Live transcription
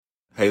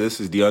Hey,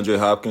 this is DeAndre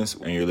Hopkins,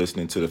 and you're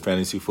listening to the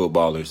Fantasy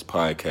Footballers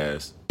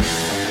Podcast.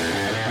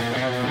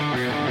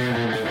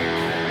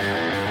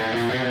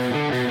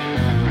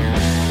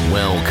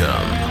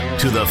 Welcome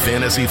to the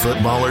Fantasy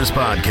Footballers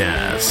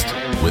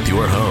Podcast with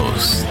your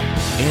hosts,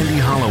 Andy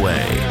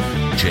Holloway,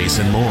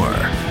 Jason Moore,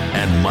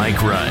 and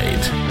Mike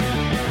Wright.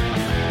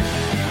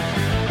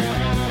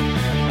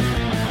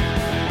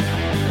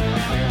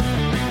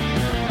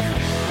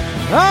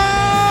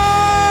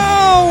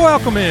 Oh,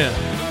 welcome in.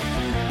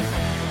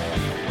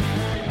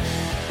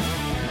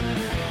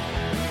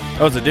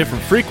 That was a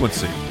different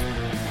frequency.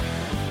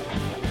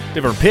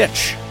 Different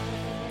pitch.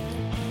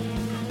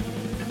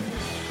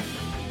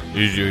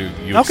 You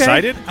okay.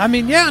 Excited? I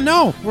mean, yeah,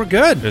 no, we're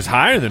good. It's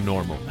higher than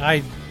normal.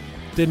 I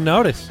didn't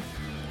notice.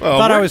 Well, I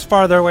thought I was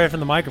farther away from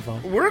the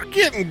microphone. We're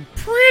getting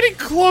pretty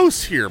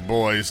close here,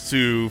 boys,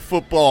 to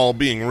football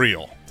being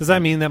real. Does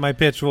that mean that my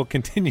pitch will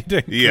continue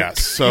to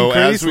Yes, so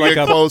increase as we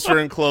get closer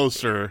and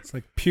closer, it's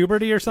like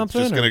puberty or something?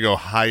 It's just going to go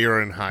higher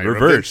and higher.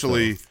 Reverse,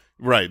 eventually,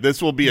 right,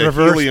 this will be a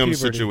Reverse helium puberty.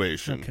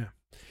 situation. Okay.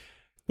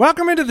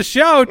 Welcome into the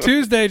show,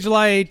 Tuesday,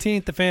 July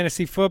 18th, the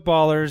Fantasy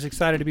Footballers.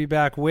 Excited to be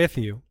back with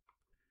you.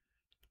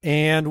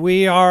 And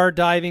we are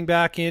diving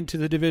back into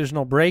the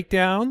divisional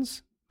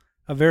breakdowns.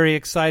 A very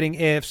exciting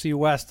AFC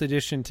West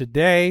edition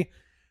today.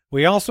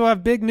 We also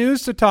have big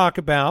news to talk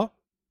about.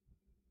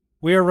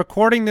 We are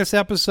recording this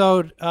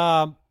episode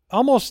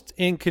almost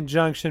in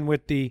conjunction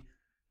with the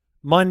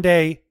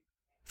Monday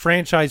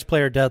franchise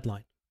player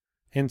deadline.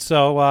 And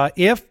so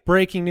if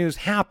breaking news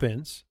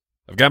happens...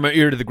 I've got my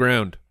ear to the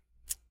ground.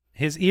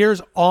 His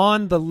ear's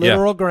on the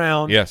literal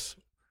ground. Yes.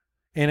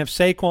 And if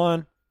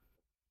Saquon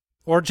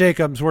or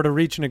Jacobs were to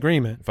reach an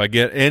agreement... If I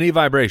get any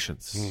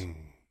vibrations...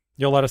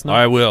 You'll let us know?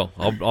 I will.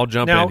 I'll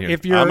jump now, in here.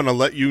 If you're, I'm going to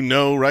let you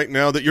know right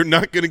now that you're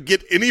not going to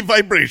get any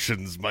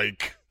vibrations,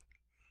 Mike.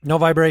 No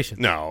vibrations.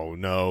 No.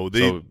 No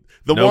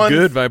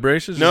good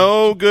vibrations?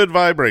 No good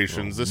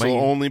vibrations. Oh, this will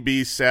only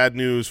be sad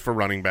news for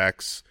running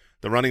backs.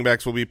 The running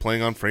backs will be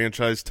playing on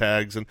franchise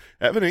tags, and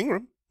Evan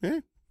Ingram.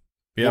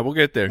 We'll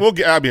get there.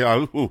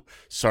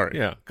 Sorry.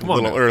 Yeah, come on.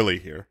 A little early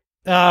here.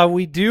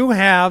 We do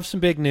have some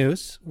big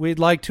news. We'd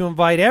like to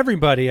invite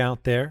everybody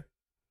out there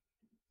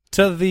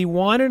to the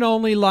one and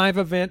only live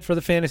event for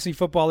the Fantasy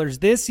Footballers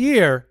this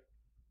year.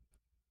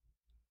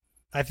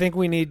 I think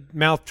we need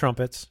mouth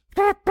trumpets.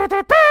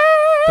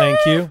 Thank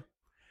you.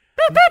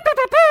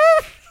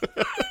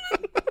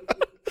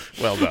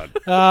 Well done.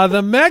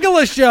 The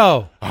Megala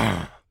Show.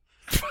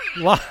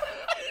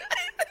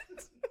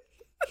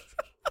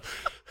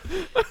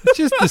 It's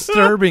just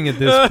disturbing at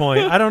this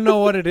point. I don't know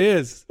what it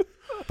is,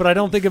 but I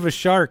don't think of a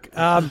shark.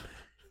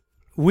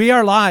 We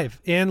are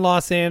live in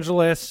Los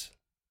Angeles,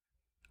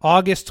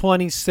 August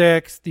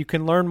 26th. You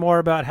can learn more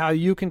about how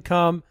you can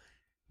come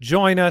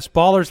join us,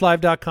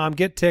 ballerslive.com,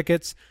 get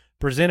tickets,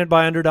 presented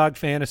by Underdog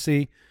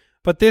Fantasy.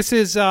 But this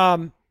is,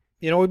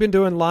 we've been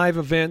doing live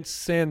events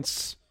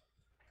since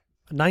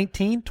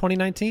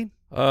 2019?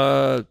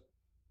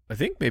 I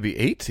think maybe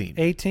 18.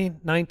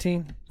 18,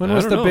 19. When I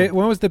was don't know.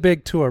 When was the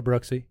big tour,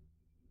 Brooksy?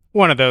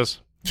 One of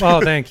those. Oh,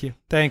 thank you.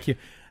 Thank you.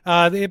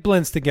 It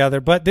blends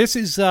together. But this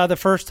is the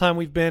first time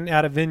we've been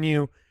at a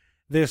venue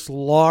this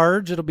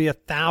large. It'll be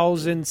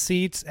 1,000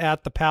 seats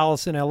at the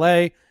Palace in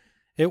L.A.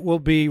 It will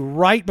be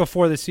right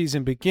before the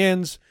season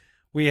begins.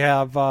 We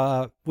have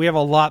a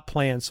lot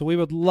planned, so we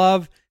would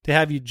love to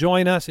have you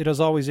join us. It is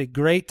always a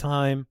great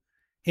time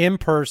in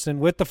person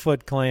with the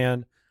Foot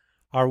Clan,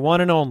 our one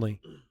and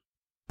only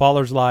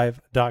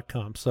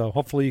ballerslive.com. So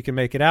hopefully you can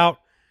make it out.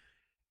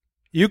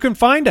 You can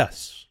find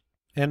us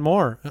and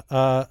more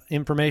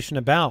information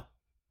about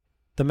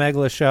the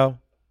Megala Show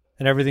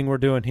and everything we're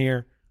doing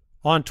here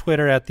on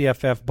Twitter at the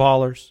FF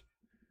Ballers.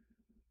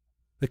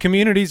 The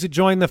communities at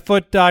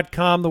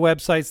jointhefoot.com, the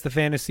website's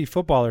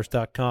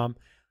thefantasyfootballers.com.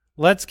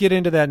 Let's get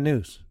into that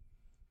news.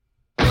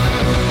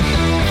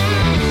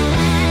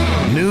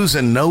 News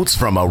and notes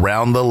from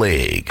around the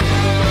league.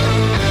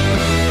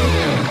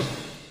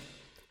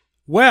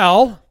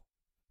 Well,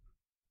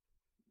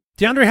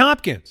 DeAndre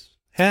Hopkins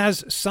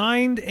has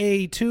signed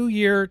a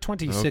 2-year,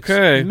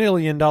 $26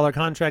 million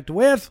contract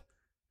with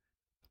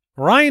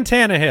Ryan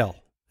Tannehill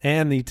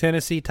and the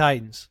Tennessee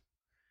Titans.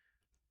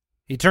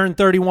 He turned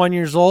 31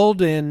 years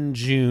old in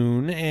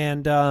June,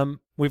 and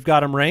we've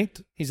got him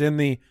ranked. He's on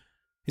the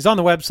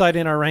website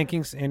in our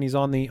rankings, and he's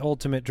on the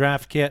Ultimate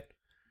Draft Kit.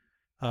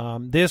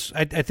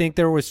 I think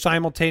there was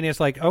simultaneous,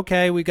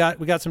 okay, we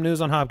got some news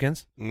on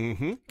Hopkins.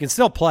 Mm-hmm. He can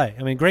still play.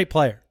 I mean, great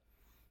player.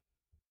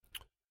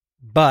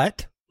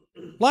 But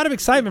a lot of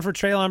excitement for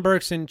Treylon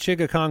Burks and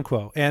Chig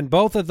Okonkwo, and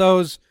both of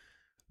those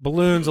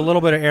balloons, a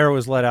little bit of air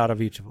was let out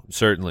of each of them.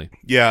 Certainly.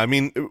 Yeah, I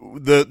mean,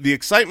 the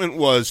excitement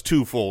was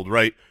twofold,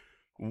 right?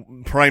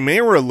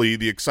 Primarily,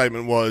 the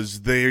excitement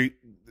was they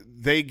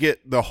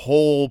get the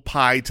whole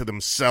pie to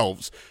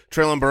themselves.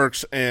 Treylon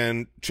Burks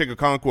and Chig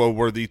Okonkwo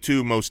were the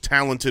two most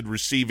talented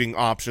receiving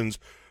options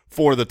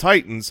for the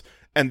Titans,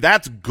 and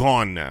that's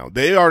gone now.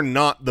 They are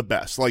not the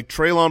best. Like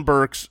Treylon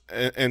Burks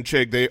and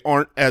Chig, they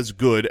aren't as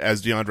good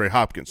as DeAndre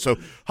Hopkins. So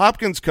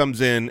Hopkins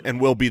comes in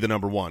and will be the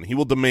number one. He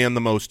will demand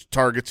the most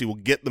targets. He will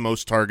get the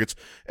most targets,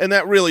 and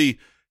that really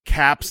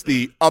caps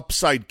the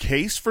upside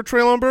case for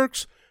Treylon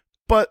Burks.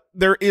 But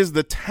there is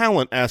the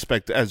talent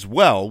aspect as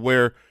well,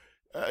 where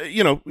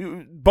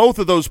both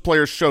of those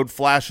players showed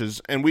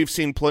flashes, and we've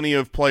seen plenty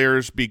of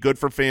players be good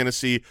for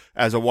fantasy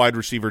as a wide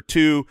receiver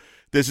too.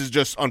 This is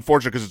just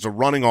unfortunate because it's a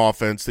running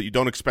offense that you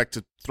don't expect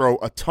to throw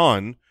a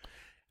ton.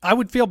 I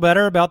would feel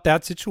better about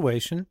that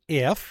situation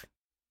if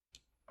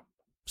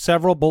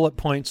several bullet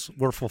points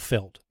were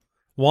fulfilled.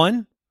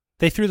 One,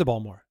 they threw the ball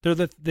more.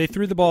 They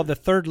threw the ball the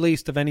third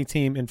least of any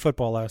team in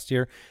football last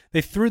year.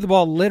 They threw the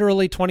ball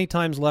literally 20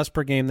 times less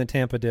per game than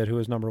Tampa did, who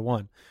was number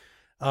one.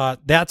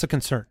 That's a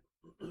concern.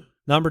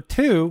 Number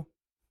two,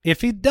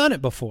 if he'd done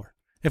it before,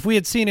 if we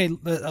had seen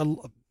a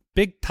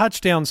big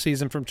touchdown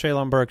season from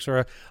Treylon Burks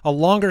or a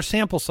longer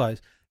sample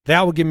size,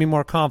 that would give me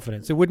more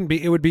confidence. It would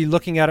be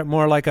looking at it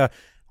more like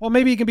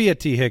maybe he can be a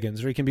T.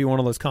 Higgins or he can be one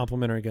of those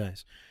complimentary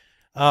guys.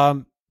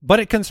 But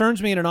it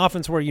concerns me in an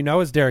offense where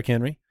it's Derrick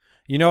Henry,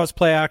 it's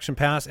play action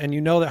pass, and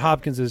that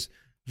Hopkins is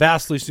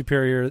vastly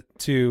superior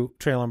to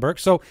Treylon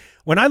Burks. So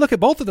when I look at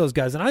both of those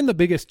guys, and I'm the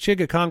biggest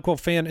Chig Okonkwo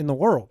fan in the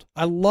world,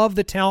 I love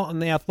the talent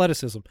and the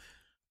athleticism.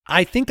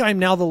 I think I'm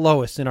now the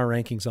lowest in our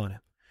rankings on him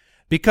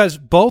because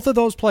both of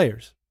those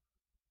players,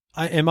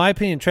 in my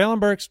opinion, Treylon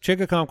Burks,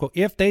 Chig Okonkwo,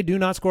 if they do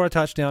not score a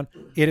touchdown,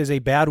 it is a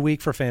bad week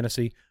for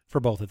fantasy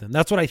for both of them.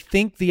 That's what I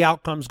think the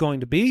outcome's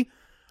going to be.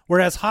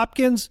 Whereas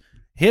Hopkins,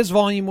 his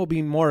volume will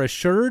be more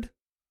assured,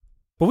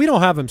 but we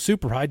don't have him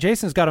super high.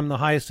 Jason's got him the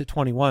highest at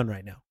 21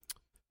 right now.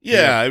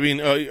 Yeah, I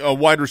mean, a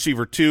wide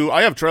receiver 2.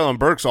 I have Treylon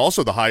Burks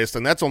also the highest,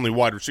 and that's only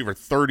wide receiver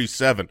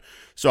 37.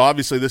 So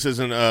obviously this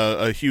isn't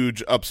a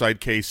huge upside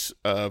case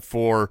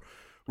for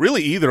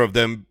really either of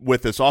them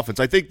with this offense.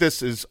 I think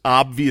this is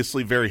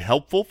obviously very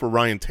helpful for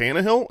Ryan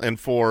Tannehill and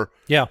for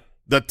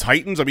the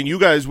Titans. I mean, you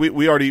guys,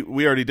 we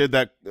already did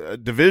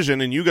that division,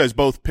 and you guys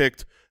both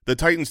picked the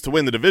Titans to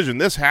win the division.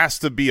 This has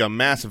to be a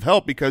massive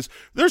help because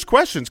there's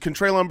questions. Can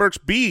Treylon Burks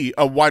be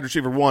a wide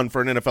receiver 1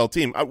 for an NFL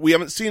team? We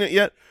haven't seen it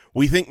yet.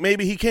 We think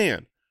maybe he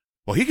can.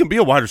 Well, he can be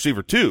a wide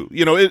receiver too.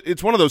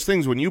 It's one of those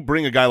things when you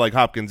bring a guy like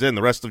Hopkins in,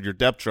 the rest of your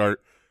depth chart,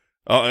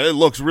 it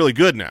looks really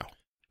good now.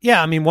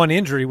 Yeah, I mean, one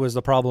injury was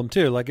the problem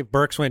too. Like if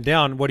Burks went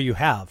down, what do you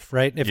have,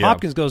 right? If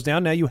Hopkins goes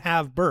down, now you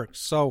have Burks.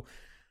 So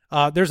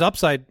there's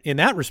upside in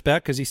that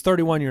respect because he's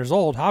 31 years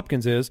old.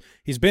 Hopkins is.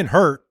 He's been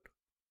hurt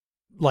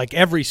like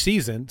every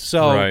season.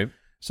 So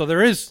So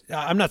there is.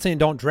 I'm not saying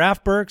don't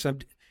draft Burks.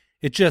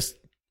 It just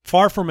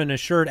far from an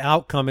assured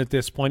outcome at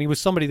this point. He was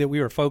somebody that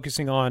we were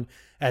focusing on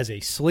as a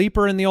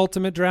sleeper in the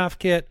ultimate draft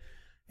kit.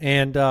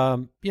 And,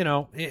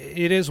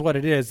 it is what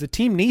it is. The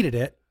team needed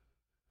it,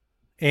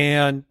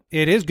 and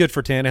it is good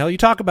for Tannehill. You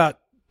talk about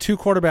 2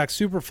 quarterback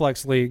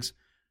superflex leagues.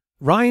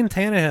 Ryan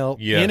Tannehill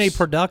in a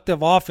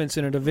productive offense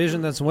in a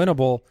division that's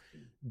winnable,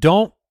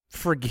 don't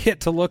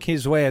forget to look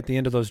his way at the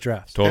end of those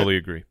drafts. Totally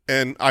agree.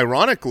 And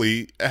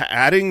ironically,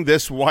 adding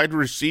this wide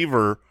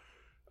receiver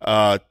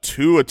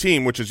to a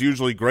team, which is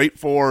usually great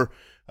for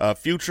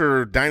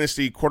future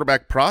dynasty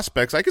quarterback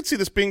prospects, I could see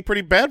this being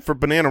pretty bad for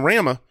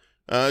Bananarama.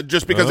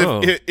 Just because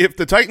if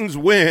the Titans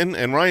win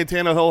and Ryan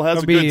Tannehill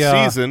has a good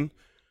season.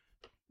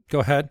 Go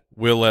ahead.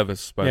 Will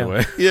Levis, by the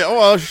way. Yeah,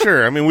 well,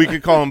 sure. I mean, we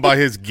could call him by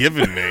his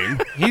given name.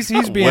 He's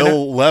being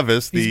Will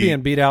Levis. He's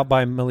being beat out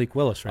by Malik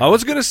Willis right now. I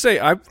was going to say,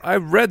 I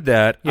read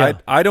that. Yeah.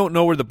 I don't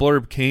know where the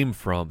blurb came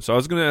from, so I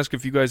was going to ask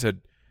if you guys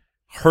had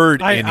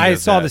heard any of that. I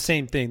saw the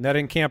same thing, that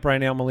in camp right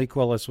now, Malik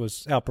Willis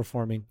was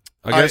outperforming.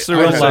 I guess there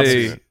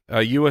was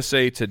a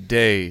USA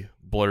Today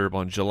blurb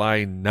on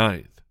July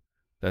 9th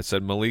that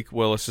said Malik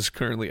Willis is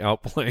currently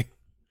outplaying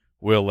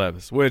Will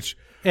Levis, which,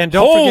 and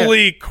don't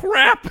holy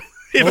crap,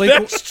 if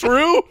that's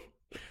true.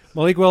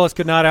 Malik Willis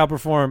could not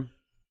outperform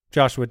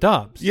Joshua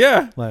Dobbs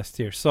last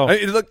year. So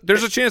look,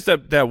 there's a chance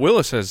that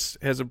Willis has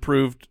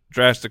improved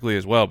drastically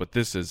as well, but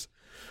this is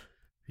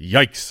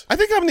yikes. I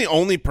think I'm the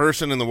only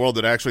person in the world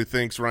that actually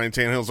thinks Ryan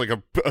Tannehill's like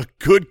a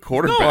good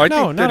quarterback. No, I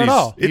think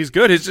that he's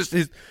good. It's just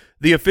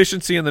the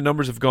efficiency and the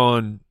numbers have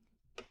gone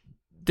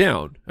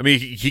down. I mean,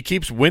 he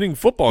keeps winning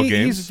football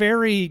games. He's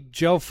very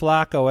Joe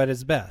Flacco at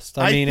his best.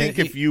 I think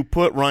if you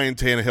put Ryan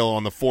Tannehill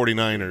on the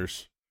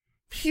 49ers,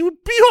 he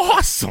would be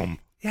awesome.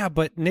 Yeah,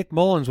 but Nick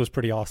Mullins was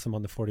pretty awesome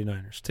on the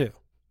 49ers too.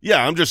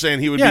 Yeah, I'm just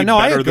saying he would be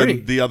better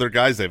than the other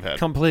guys they've had.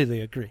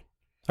 Completely agree.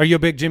 Are you a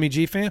big Jimmy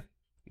G fan?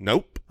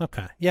 Nope.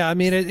 Okay. Yeah, I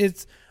mean,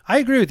 it's. I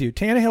agree with you.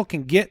 Tannehill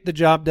can get the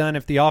job done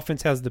if the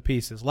offense has the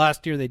pieces.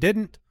 Last year they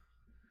didn't.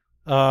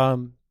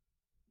 But,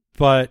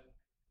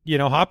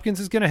 Hopkins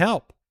is going to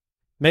help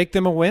make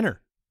them a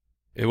winner.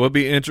 It would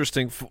be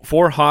interesting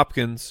for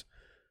Hopkins.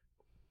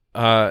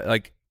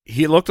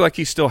 He looked like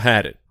he still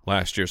had it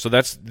last year. So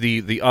that's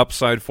the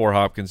upside for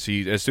Hopkins.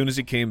 As soon as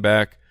he came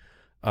back.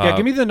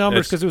 Give me the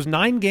numbers because it was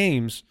 9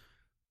 games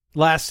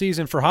last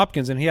season for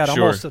Hopkins, and he had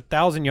almost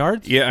 1,000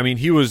 yards. Yeah, I mean,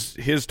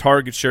 his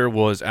target share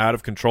was out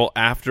of control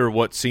after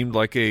what seemed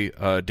like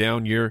a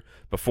down year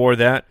before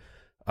that.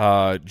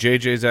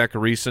 J.J.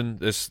 Zacharyson,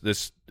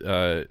 this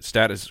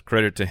stat is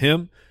credit to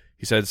him.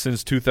 He said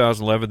since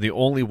 2011, the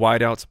only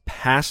wideouts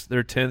past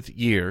their 10th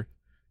year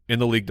in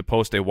the league to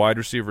post a wide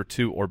receiver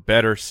 2 or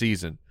better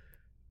season: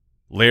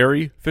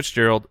 Larry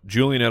Fitzgerald,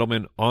 Julian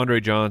Edelman, Andre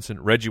Johnson,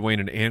 Reggie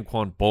Wayne, and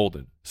Anquan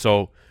Bolden.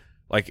 So,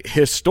 like,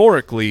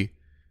 historically,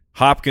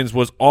 Hopkins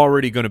was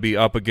already going to be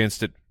up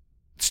against it,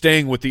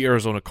 staying with the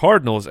Arizona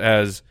Cardinals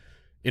as,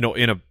 in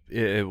a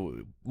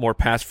more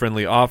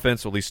pass-friendly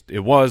offense, at least it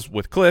was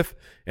with Cliff,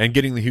 and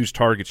getting the huge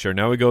target share.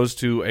 Now he goes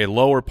to a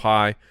lower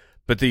pie,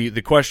 but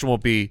the question will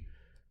be,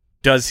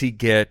 does he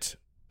get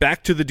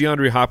back to the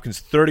DeAndre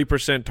Hopkins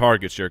 30%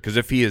 target share? Because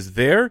if he is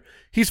there,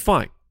 he's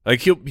fine.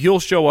 Like, he'll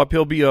show up.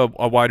 He'll be a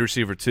wide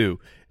receiver too.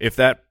 If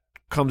that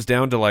comes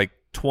down to like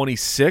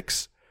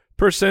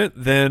 26%,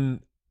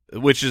 then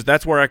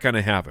that's where I kind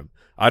of have him.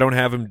 I don't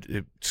have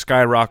him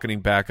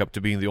skyrocketing back up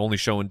to being the only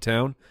show in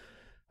town.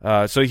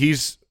 So he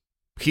is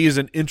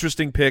an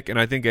interesting pick, and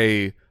I think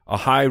a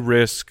high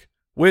risk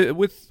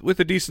with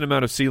a decent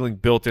amount of ceiling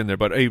built in there,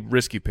 but a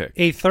risky pick.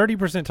 A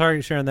 30%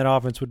 target share in that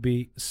offense would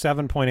be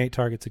 7.8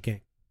 targets a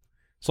game.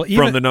 So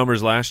even from the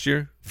numbers last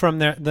year? From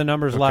the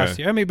numbers last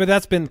year. I mean, but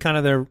that's been kind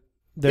of their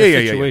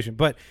situation.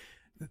 Yeah.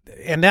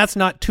 And that's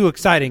not too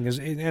exciting.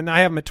 And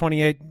I have him at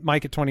 28,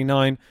 Mike at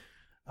 29.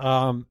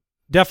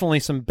 Definitely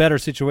some better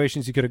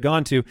situations you could have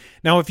gone to.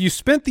 Now, if you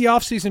spent the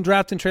offseason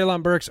drafting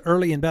Treylon Burks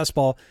early in best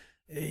ball,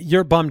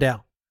 you're bummed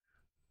out.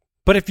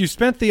 But if you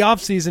spent the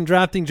offseason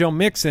drafting Joe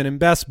Mixon in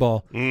best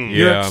ball,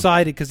 you're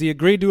excited because he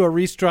agreed to a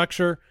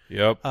restructure.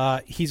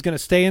 Yep. He's going to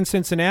stay in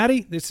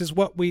Cincinnati. This is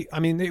what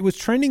it was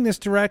trending this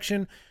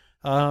direction.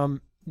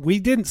 We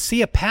didn't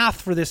see a path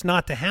for this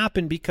not to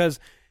happen because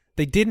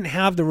they didn't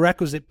have the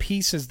requisite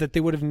pieces that they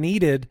would have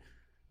needed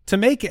to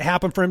make it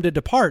happen for him to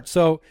depart.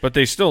 So, but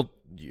they still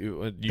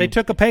they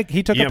took a pay.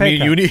 He took a pay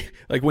cut. You need,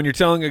 like, when you're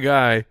telling a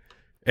guy,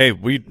 hey,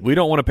 we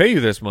don't want to pay you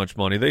this much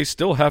money, they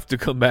still have to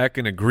come back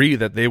and agree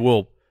that they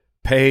will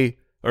pay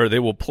or they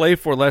will play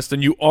for less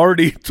than you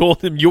already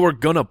told them you were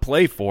gonna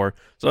play for.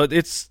 So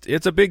it's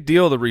a big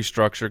deal, the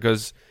restructure,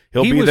 because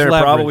he be there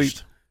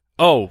leveraged.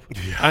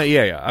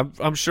 Probably.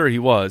 I'm sure he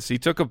was. He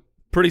took a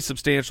pretty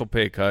substantial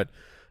pay cut.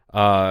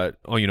 About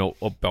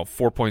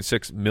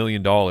 $4.6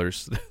 million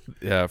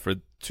for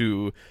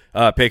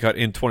pay cut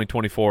in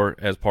 2024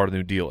 as part of the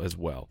new deal as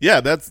well. Yeah,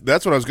 that's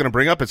what I was going to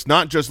bring up. It's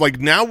not just like,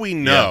 now we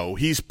know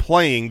he's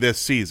playing this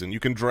season. You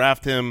can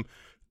draft him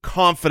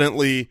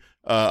confidently.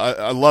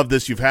 I love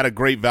this. You've had a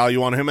great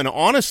value on him, and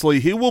honestly,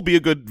 he will be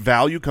a good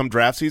value come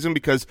draft season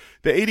because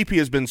the ADP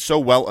has been so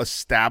well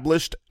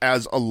established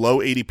as a low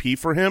ADP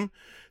for him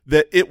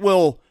that it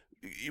will.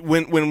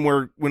 When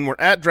we're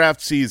at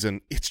draft season,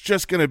 it's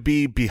just going to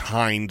be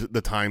behind the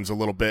times a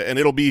little bit, and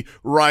it'll be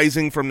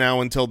rising from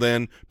now until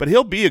then. But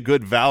he'll be a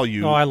good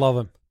value. Oh, I love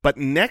him. But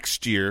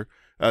next year,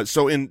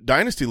 so in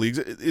dynasty leagues,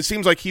 it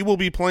seems like he will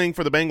be playing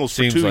for the Bengals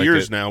for 2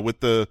 years now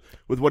with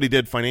what he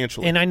did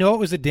financially. And I know it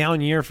was a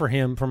down year for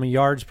him from a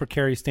yards per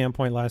carry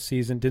standpoint last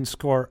season. Didn't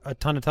score a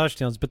ton of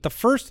touchdowns, but the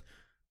first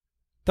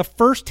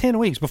 10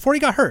 weeks before he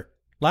got hurt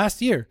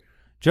last year,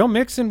 Joe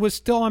Mixon was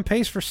still on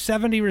pace for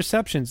 70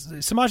 receptions.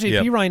 Samaje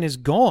Perine is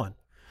gone.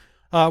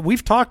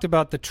 We've talked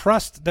about the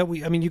trust that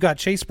you got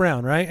Chase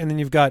Brown, right? And then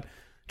you've got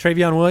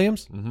Travion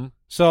Williams. Mm-hmm.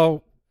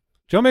 So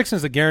Joe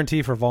Mixon's a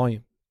guarantee for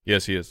volume.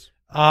 Yes, he is.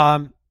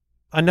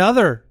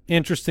 Another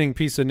interesting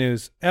piece of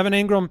news. Evan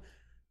Ingram,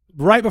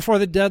 right before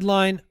the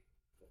deadline,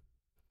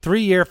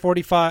 3-year,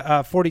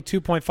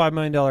 $42.5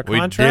 million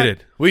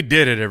contract. We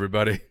did it,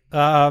 everybody.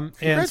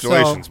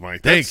 Congratulations,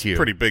 Mike. Thank you.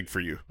 Pretty big for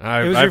you.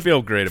 I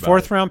feel great about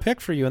it. 4th round pick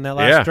for you in that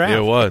last draft. Yeah,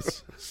 it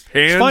was.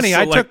 It's funny.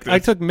 I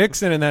took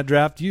Mixon in that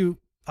draft.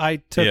 I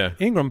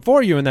took Ingram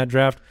for you in that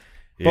draft.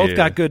 Both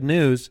got good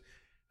news.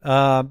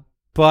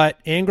 But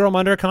Ingram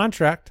under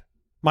contract.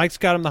 Mike's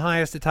got him the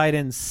highest at tight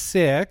end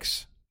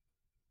 6.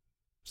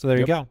 So there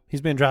you go.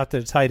 He's been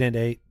drafted at tight end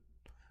 8.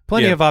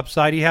 Plenty of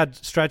upside. He had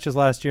stretches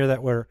last year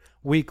that were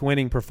weak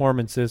winning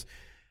performances.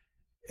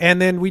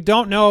 And then we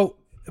don't know,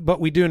 but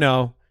we do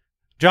know,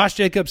 Josh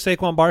Jacobs,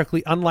 Saquon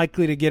Barkley,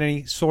 unlikely to get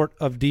any sort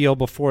of deal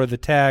before the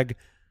tag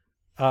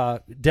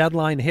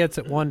deadline hits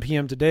at 1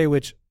 p.m. today,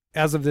 which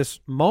as of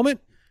this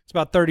moment, it's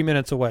about 30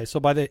 minutes away.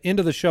 So by the end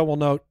of the show, we'll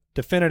know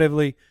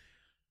definitively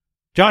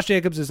Josh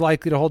Jacobs is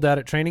likely to hold out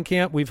at training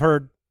camp. We've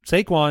heard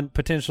Saquon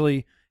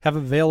potentially have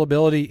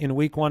availability in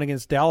week 1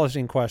 against Dallas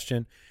in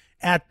question.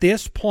 At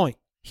this point,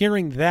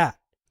 hearing that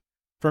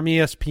from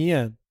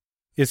ESPN,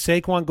 is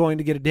Saquon going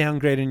to get a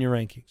downgrade in your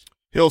rankings?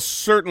 He'll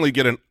certainly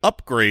get an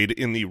upgrade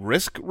in the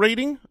risk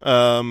rating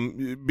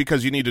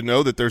because you need to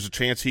know that there's a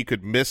chance he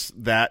could miss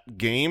that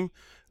game.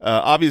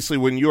 Obviously,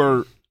 when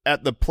you're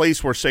at the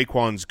place where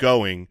Saquon's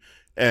going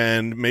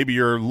and maybe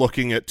you're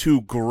looking at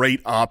 2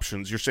 great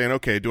options, you're saying,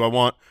 okay, do I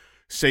want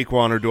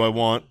Saquon or do I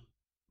want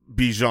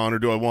Bijan or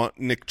do I want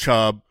Nick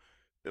Chubb?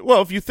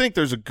 Well, if you think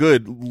there's a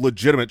good,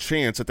 legitimate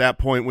chance at that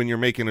point when you're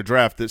making a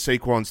draft that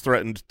Saquon's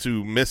threatened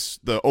to miss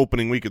the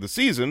opening week of the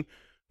season,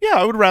 yeah,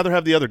 I would rather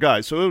have the other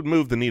guy, so it would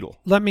move the needle.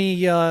 Let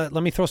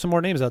me throw some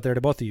more names out there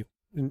to both of you,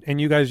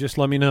 and you guys just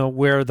let me know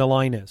where the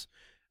line is.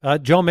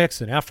 Joe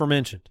Mixon,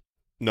 aforementioned.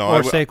 No,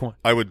 or Saquon.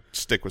 I would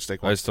stick with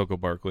Saquon. I still go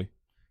Barkley.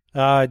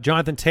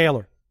 Jonathan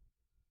Taylor.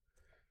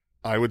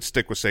 I would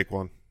stick with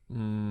Saquon.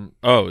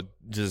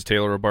 Just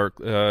Taylor or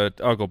Barkley?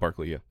 I'll go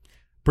Barkley, yeah.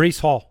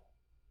 Breece Hall.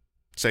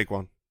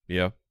 Saquon.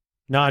 Yeah.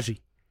 Najee.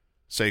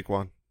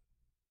 Saquon.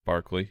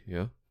 Barkley,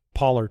 yeah.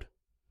 Pollard.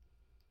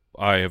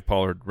 I have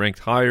Pollard ranked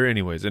higher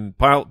anyways. And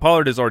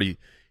Pollard is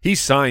he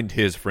signed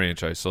his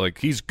franchise, so like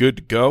he's good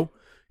to go.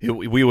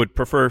 We would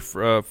prefer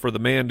for the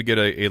man to get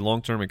a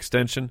long-term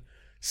extension.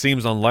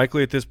 Seems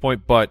unlikely at this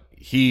point, but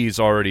he's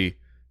already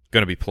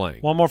going to be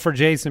playing. One more for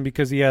Jason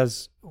because he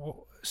has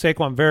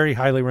Saquon very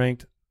highly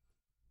ranked,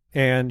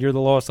 and you're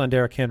the lowest on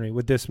Derrick Henry.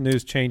 Would this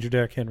news change your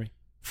Derrick Henry?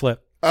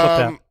 Flip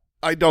that.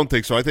 I don't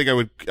think so. I think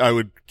I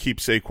would keep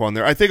Saquon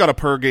there. I think on a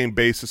per-game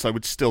basis, I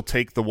would still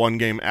take the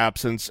one-game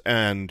absence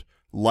and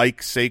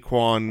like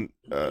Saquon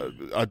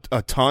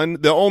a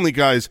ton. The only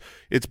guys,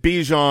 it's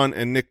Bijan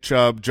and Nick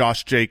Chubb,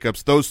 Josh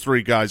Jacobs. Those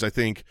three guys, I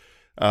think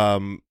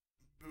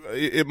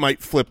it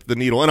might flip the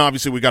needle. And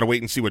obviously we got to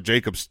wait and see what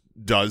Jacobs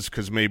does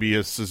because maybe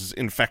this is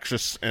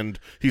infectious and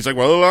he's like,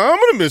 well, I'm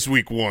going to miss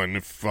week 1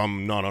 if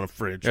I'm not on a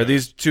fridge. Are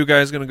these two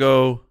guys going to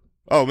go –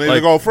 oh, maybe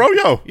they go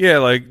froyo. Yeah,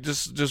 like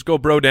just go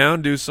bro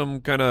down, do some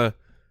kind of,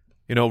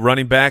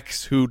 running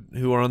backs who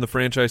are on the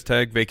franchise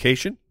tag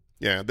vacation.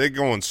 Yeah, they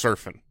going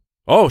surfing.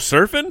 Oh,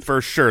 surfing?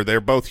 For sure. They're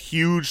both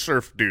huge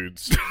surf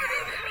dudes.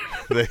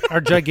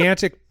 Are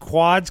gigantic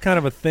quads kind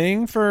of a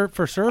thing for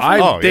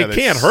surfing? They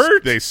can't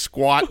hurt. They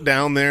squat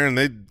down there,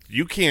 and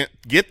you can't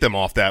get them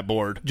off that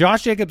board.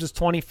 Josh Jacobs is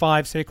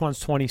 25. Saquon's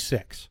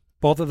 26.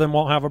 Both of them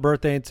won't have a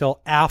birthday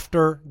until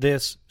after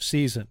this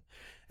season.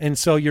 And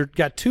so you've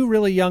got two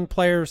really young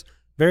players,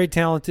 very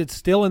talented,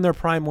 still in their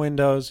prime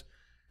windows.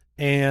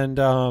 And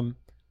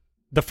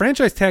the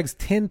franchise tag's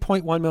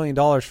 $10.1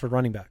 million for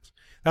running backs.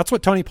 That's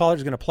what Tony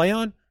Pollard's going to play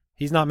on.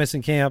 He's not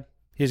missing camp.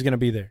 He's going to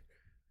be there.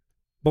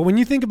 But when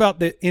you think about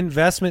the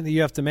investment that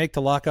you have to make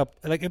to lock up,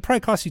 like it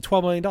probably costs you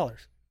 $12 million.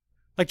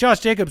 Like Josh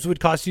Jacobs would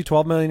cost you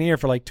 $12 million a year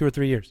for like 2 or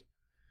 3 years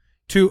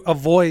to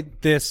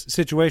avoid this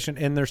situation.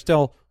 And they're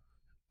still,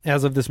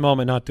 as of this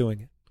moment, not doing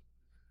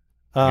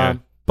it.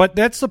 But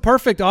that's the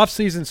perfect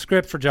offseason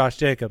script for Josh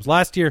Jacobs.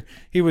 Last year,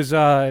 he was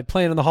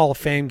playing in the Hall of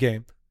Fame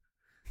game.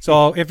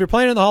 So if you're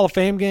playing in the Hall of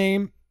Fame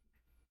game,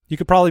 you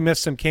could probably miss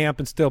some camp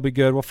and still be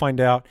good. We'll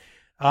find out.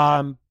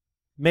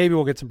 Maybe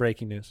we'll get some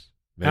breaking news.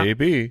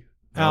 Maybe.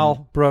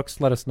 Al Brooks,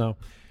 let us know.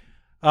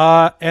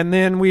 And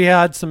then we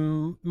had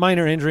some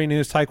minor injury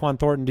news. Tyquan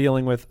Thornton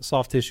dealing with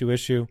soft tissue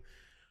issue.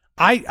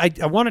 I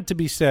want it to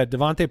be said,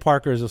 Devontae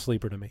Parker is a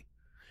sleeper to me.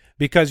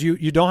 Because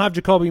you don't have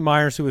Jacoby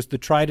Myers, who is the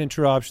tried and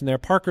true option there.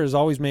 Parker has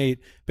always been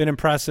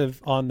impressive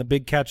on the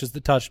big catches,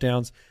 the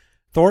touchdowns.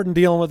 Thornton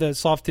dealing with a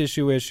soft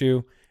tissue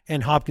issue,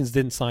 and Hopkins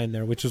didn't sign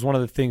there, which is one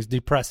of the things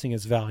depressing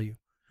his value.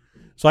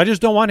 So I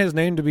just don't want his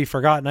name to be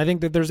forgotten. I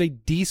think that there's a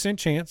decent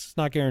chance, it's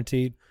not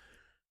guaranteed,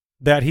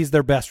 that he's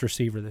their best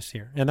receiver this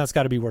year, and that's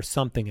got to be worth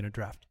something in a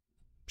draft.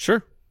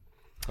 Sure.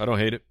 I don't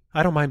hate it.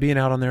 I don't mind being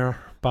out on there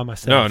by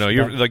myself. No,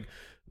 you're like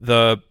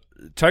the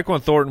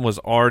Tyquan Thornton was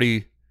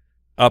already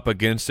up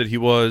against it. He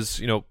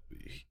was a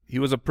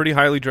pretty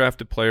highly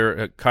drafted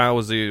player. Kyle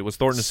was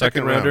Thornton a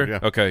second rounder? Yeah.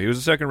 Okay, he was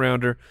a second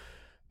rounder,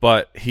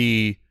 but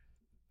he,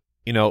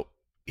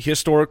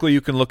 historically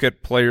you can look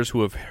at players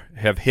who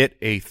have hit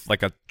a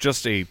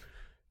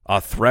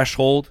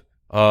threshold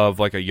of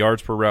like a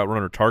yards per route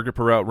run or target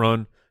per route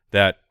run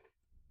that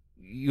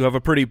you have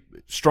a pretty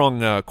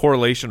strong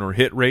correlation or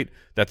hit rate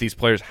that these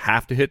players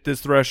have to hit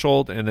this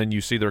threshold, and then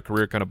you see their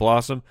career kind of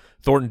blossom.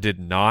 Thornton did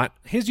not.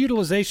 His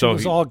utilization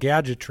was all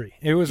gadgetry.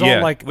 It was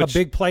all like a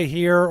big play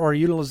here or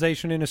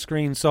utilization in a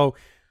screen. So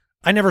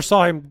I never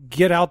saw him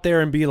get out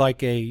there and be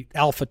like a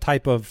alpha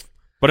type of.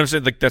 But I'm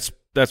saying like that's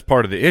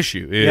part of the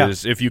issue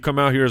is if you come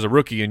out here as a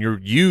rookie and you're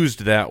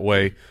used that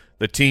way,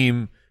 the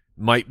team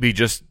might be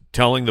just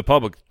telling the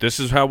public, this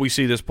is how we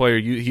see this player.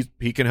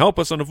 He can help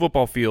us on the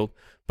football field,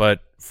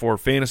 but for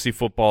fantasy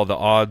football, the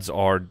odds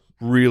are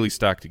really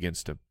stacked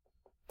against him.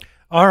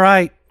 All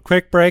right,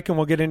 quick break, and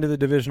we'll get into the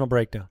divisional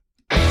breakdown.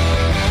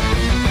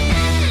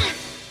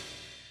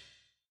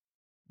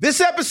 This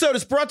episode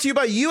is brought to you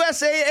by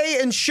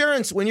USAA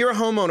Insurance. When you're a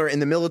homeowner in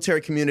the military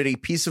community,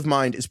 peace of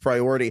mind is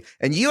priority.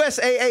 And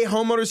USAA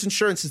Homeowners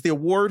Insurance is the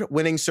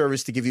award-winning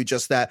service to give you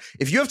just that.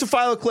 If you have to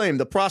file a claim,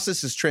 the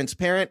process is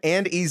transparent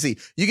and easy.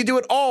 You can do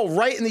it all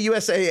right in the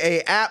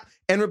USAA app,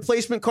 and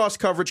replacement cost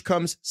coverage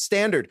comes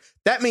standard.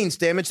 That means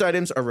damaged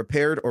items are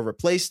repaired or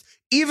replaced,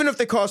 even if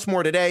they cost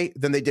more today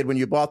than they did when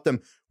you bought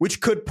them, which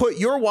could put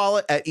your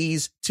wallet at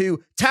ease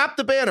too. Tap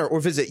the banner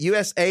or visit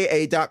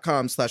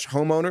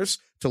USAA.com/homeowners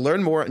to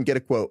learn more and get a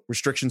quote.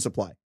 Restrictions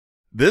apply.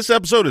 This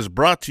episode is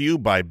brought to you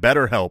by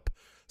BetterHelp.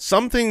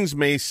 Some things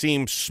may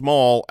seem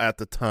small at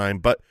the time,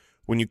 but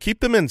when you keep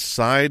them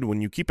inside, when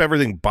you keep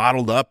everything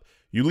bottled up,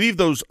 you leave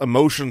those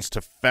emotions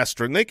to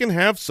fester, and they can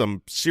have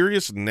some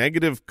serious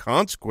negative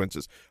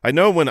consequences. I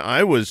know when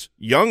I was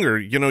younger,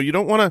 you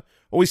don't want to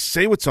always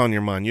say what's on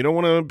your mind. You don't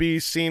want to be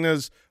seen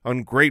as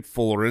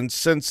ungrateful or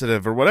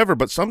insensitive or whatever,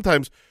 but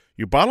sometimes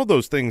you bottle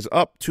those things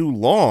up too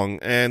long,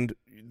 and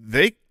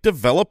they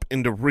develop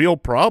into real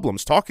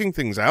problems. Talking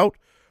things out,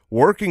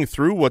 working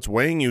through what's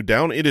weighing you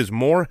down, it is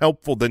more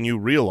helpful than you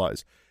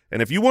realize.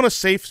 And if you want a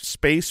safe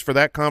space for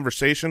that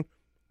conversation,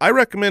 I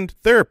recommend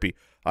therapy.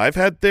 I've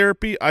had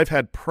therapy. I've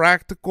had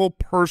practical,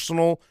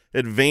 personal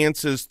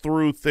advances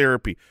through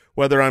therapy,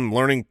 whether I'm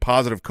learning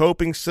positive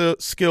coping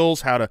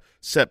skills, how to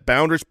set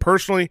boundaries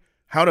personally,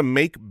 how to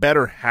make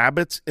better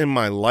habits in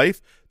my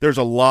life. There's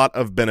a lot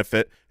of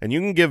benefit, and you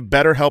can give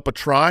BetterHelp a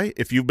try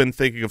if you've been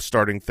thinking of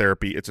starting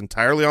therapy. It's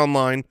entirely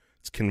online.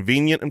 It's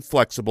convenient and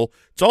flexible.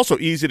 It's also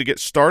easy to get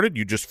started.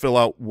 You just fill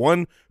out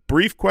one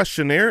brief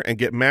questionnaire and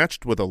get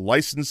matched with a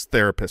licensed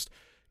therapist.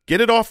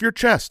 Get it off your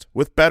chest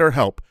with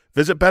BetterHelp.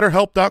 Visit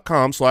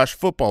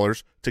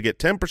BetterHelp.com/footballers to get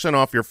 10%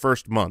 off your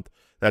first month.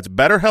 That's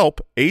BetterHelp,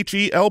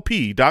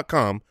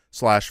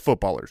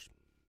 HELP.com/footballers.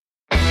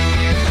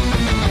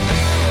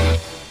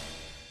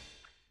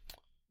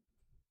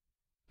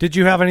 Did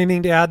you have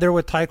anything to add there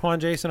with Taekwon,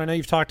 Jason? I know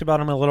you've talked about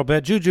him a little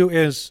bit. Juju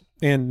is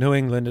in New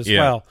England as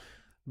well.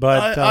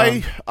 But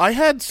I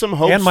had some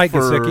hopes and Mike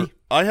Gesicki.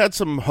 I had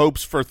some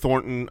hopes for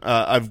Thornton.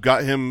 I've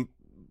got him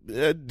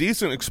a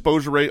decent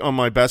exposure rate on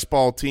my best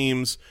ball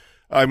teams.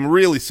 I'm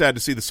really sad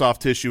to see the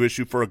soft tissue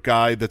issue for a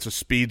guy that's a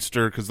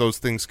speedster because those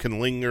things can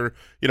linger.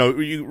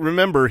 You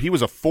remember he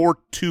was a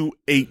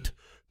 4.28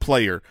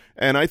 player,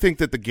 and I think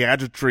that the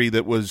gadgetry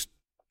that was,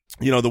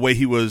 the way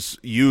he was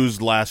used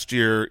last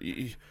year.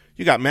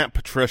 You got Matt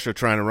Patricia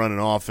trying to run an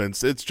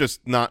offense. It's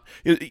just not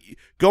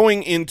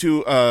going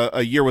into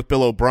a year with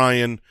Bill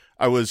O'Brien.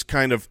 I was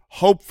kind of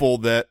hopeful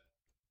that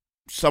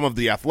some of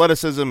the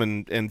athleticism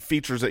and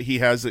features that he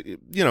has,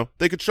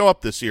 they could show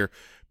up this year.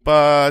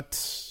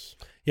 But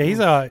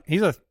yeah,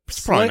 he's a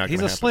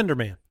slender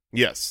man.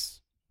 Yes,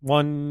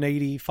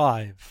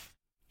 185,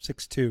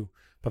 6'2",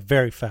 but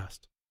very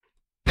fast.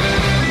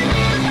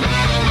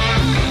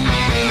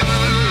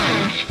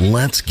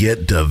 Let's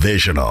get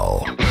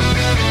divisional.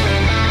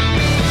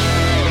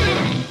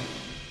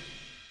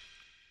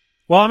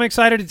 Well, I'm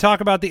excited to talk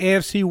about the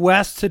AFC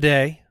West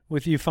today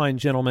with you fine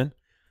gentlemen.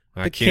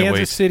 The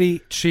Kansas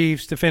City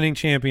Chiefs, defending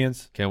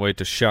champions. Can't wait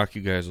to shock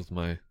you guys with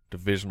my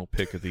divisional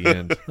pick at the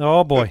end.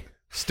 Oh, boy.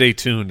 Stay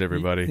tuned,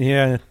 everybody.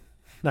 Yeah,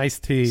 nice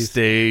tease.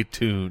 Stay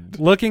tuned.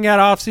 Looking at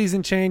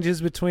offseason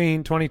changes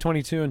between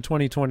 2022 and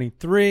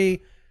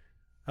 2023,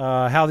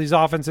 how these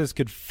offenses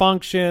could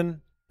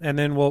function, and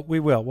then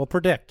we'll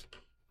predict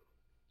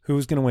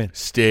who's going to win.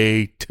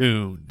 Stay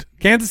tuned.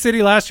 Kansas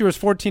City last year was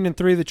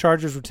 14-3. The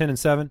Chargers were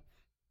 10-7.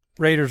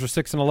 Raiders were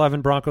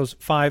 6-11. Broncos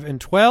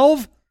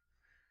 5-12.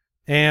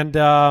 And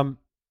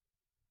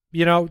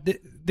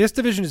this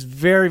division is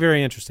very,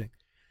 very interesting.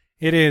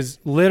 It is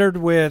littered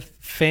with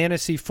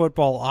fantasy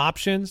football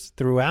options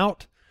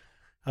throughout.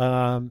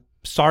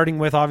 Starting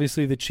with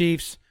obviously the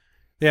Chiefs,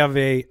 they have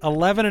a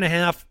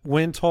 11.5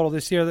 win total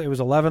this year. It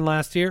was 11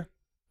 last year.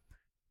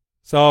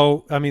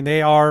 So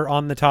they are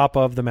on the top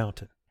of the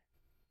mountain.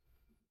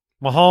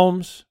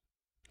 Mahomes,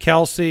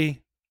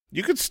 Kelsey.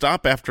 You could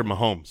stop after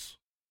Mahomes.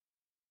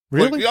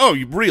 Really?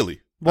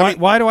 Really?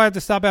 Why do I have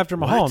to stop after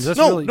Mahomes? That's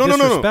really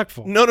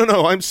disrespectful.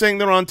 No. I'm saying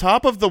they're on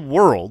top of the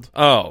world.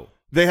 Oh.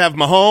 They have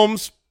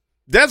Mahomes.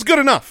 That's good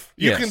enough.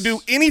 You Yes. can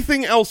do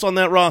anything else on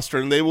that roster,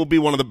 and they will be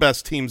one of the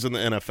best teams in the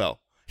NFL.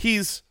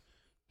 He's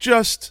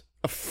just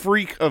a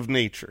freak of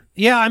nature.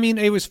 Yeah,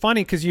 it was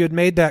funny because you had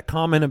made that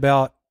comment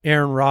about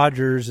Aaron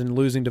Rodgers and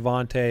losing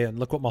Devontae, and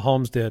look what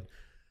Mahomes did.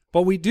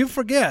 But we do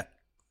forget,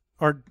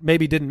 or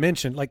maybe didn't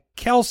mention,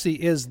 Kelsey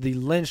is the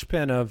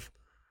linchpin of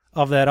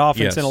that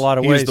offense in a lot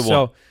of ways.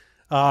 So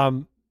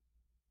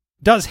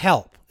does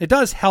help. It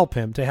does help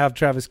him to have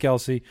Travis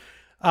Kelsey.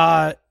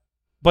 But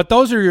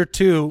those are your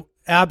two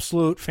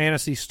absolute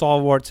fantasy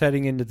stalwarts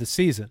heading into the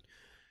season.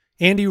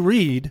 Andy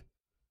Reid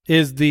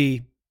is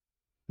the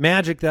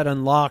magic that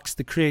unlocks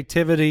the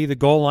creativity, the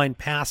goal line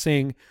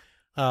passing,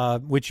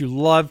 which you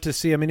love to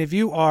see. If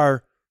you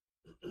are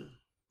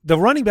the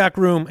running back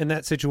room in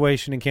that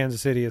situation in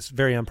Kansas City is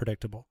very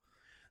unpredictable.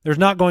 There's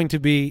not going to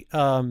be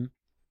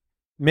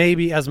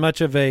maybe as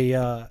much of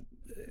a,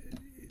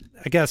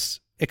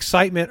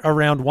 excitement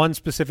around one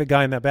specific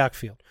guy in that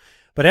backfield.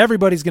 But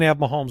everybody's going to have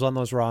Mahomes on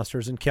those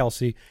rosters and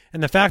Kelsey.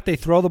 And the fact they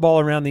throw the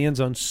ball around the end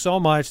zone so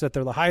much that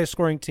they're the highest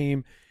scoring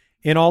team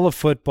in all of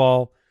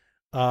football,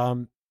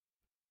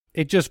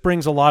 it just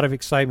brings a lot of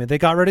excitement. They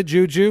got rid of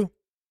Juju.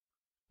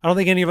 I don't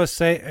think any of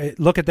us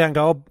look at that and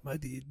go, oh,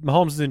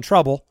 Mahomes is in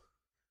trouble.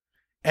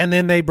 And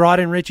then they brought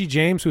in Richie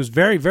James, who was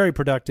very, very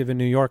productive in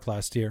New York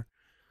last year.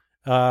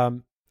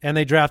 And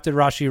they drafted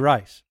Rashee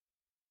Rice.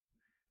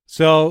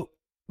 So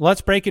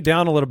let's break it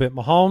down a little bit.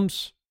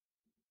 Mahomes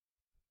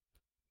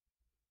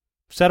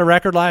set a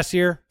record last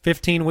year,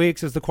 15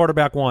 weeks as the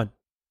quarterback one.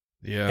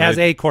 Yeah, as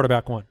a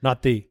quarterback one,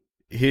 not the.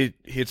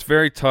 It's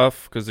very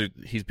tough because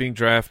he's being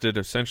drafted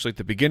essentially at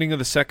the beginning of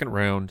the second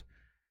round.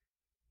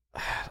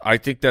 I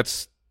think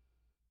it's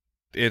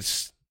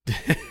it's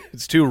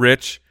too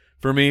rich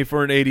for me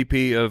for an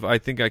ADP of I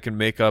think I can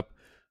make up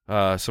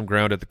some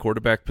ground at the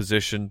quarterback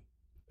position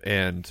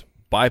and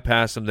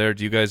bypass them there.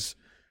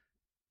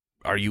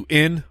 Are you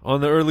in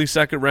on the early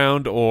second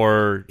round,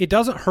 or it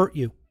doesn't hurt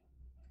you?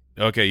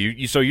 Okay,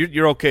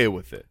 you're okay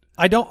with it.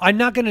 I'm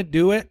not going to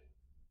do it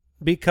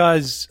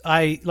because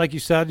like you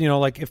said,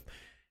 like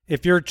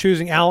if you're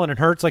choosing Allen and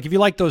Hurts, like if you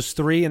like those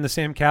three in the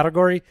same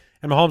category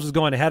and Mahomes is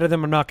going ahead of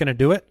them, I'm not going to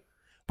do it.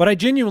 But I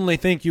genuinely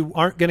think you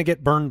aren't going to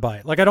get burned by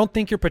it. Like I don't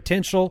think your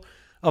potential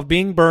of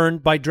being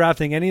burned by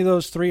drafting any of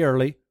those three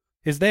early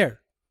is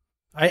there.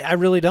 I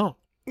really don't.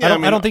 Yeah,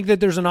 I don't think that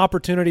there's an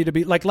opportunity to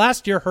be like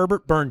last year.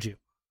 Herbert burned you,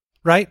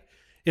 right?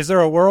 Is there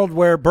a world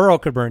where Burrow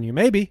could burn you?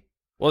 Maybe.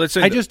 Well,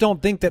 I just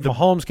don't think that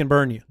Mahomes can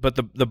burn you. But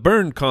the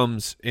burn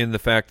comes in the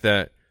fact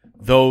that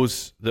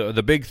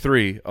the big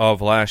three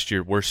of last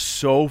year were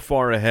so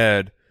far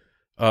ahead.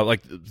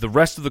 Like the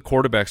rest of the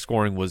quarterback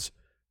scoring was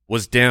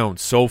down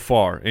so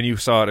far, and you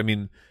saw it. I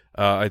mean,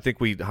 I think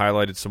we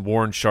highlighted some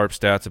Warren Sharp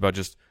stats about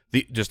just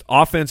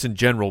offense in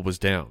general was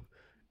down.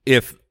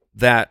 If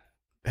that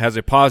has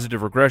a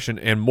positive regression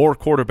and more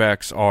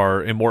quarterbacks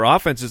and more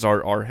offenses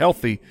are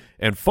healthy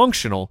and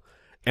functional,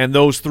 and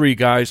those three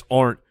guys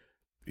aren't,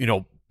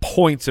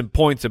 points and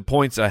points and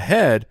points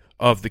ahead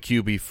of the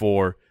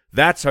QB4,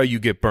 that's how you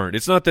get burned.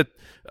 It's not that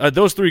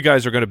those three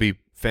guys are going to be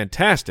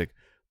fantastic,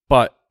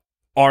 but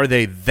are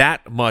they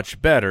that much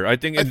better? I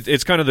think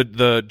it's kind of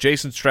the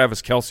Jason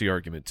Travis Kelce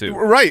argument too.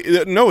 Right.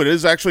 No, it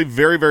is actually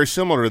very, very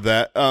similar to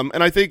that.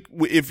 And I think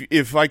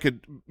if I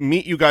could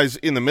meet you guys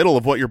in the middle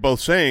of what you're both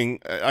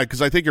saying,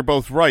 because I think you're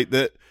both right,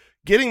 that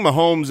getting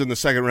Mahomes in the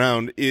second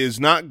round is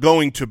not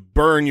going to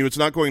burn you. It's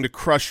not going to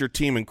crush your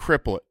team and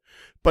cripple it.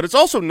 But it's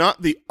also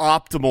not the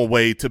optimal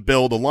way to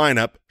build a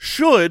lineup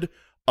should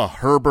a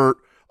Herbert,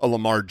 a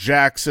Lamar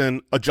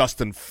Jackson, a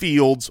Justin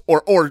Fields,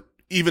 or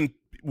even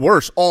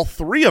worse, all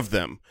three of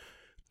them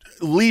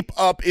leap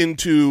up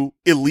into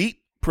elite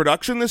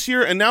production this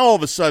year. And now all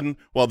of a sudden,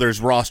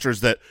 there's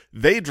rosters that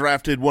they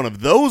drafted one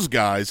of those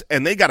guys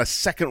and they got a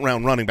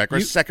second-round running back or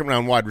a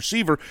second-round wide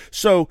receiver.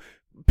 So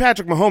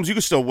Patrick Mahomes, you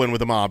can still win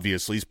with him,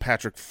 obviously. He's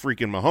Patrick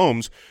freaking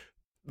Mahomes.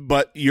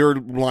 But your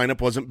lineup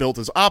wasn't built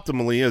as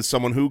optimally as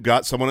someone who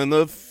got someone in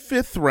the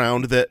fifth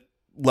round that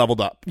leveled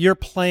up. You're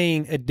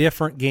playing a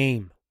different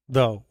game,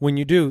 though, when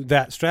you do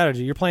that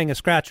strategy. You're playing as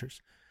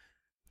scratchers.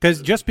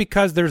 Because just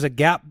because there was a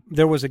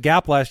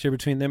gap last year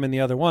between them and the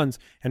other ones,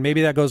 and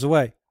maybe that goes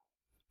away.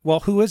 Well,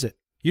 who is it?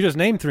 You just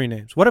named three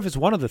names. What if it's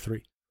one of the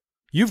three?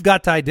 You've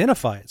got to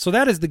identify it. So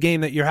that is the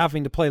game that you're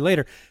having to play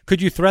later.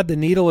 Could you thread the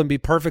needle and be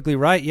perfectly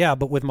right? Yeah,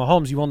 but with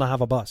Mahomes, you will not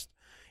have a bust.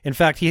 In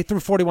fact, he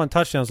threw 41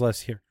 touchdowns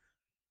last year.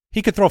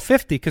 He could throw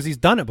 50 because he's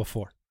done it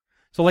before.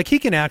 So, he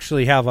can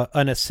actually have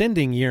an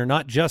ascending year,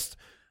 not just,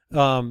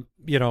 a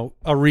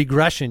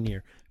regression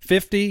year.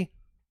 50,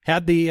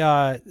 had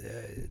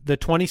the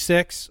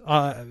 26,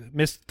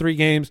 missed 3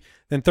 games,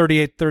 then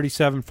 38,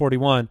 37,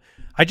 41.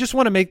 I just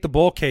want to make the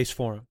bull case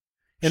for him.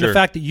 And the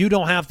fact that you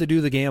don't have to do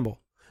the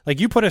gamble. Like,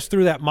 you put us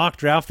through that mock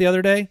draft the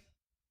other day,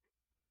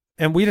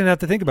 and we didn't have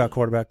to think about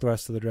quarterback the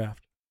rest of the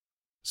draft.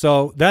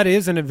 So that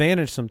is an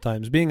advantage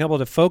sometimes, being able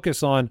to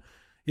focus on,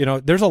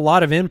 there's a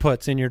lot of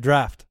inputs in your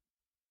draft.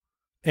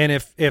 And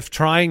if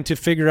trying to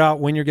figure out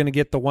when you're going to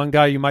get the one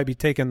guy you might be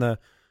taking the,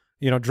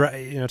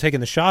 taking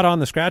the shot on,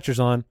 the scratchers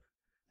on,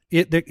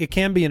 it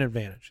can be an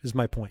advantage, is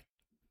my point.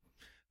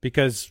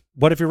 Because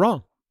what if you're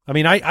wrong? I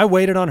mean, I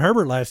waited on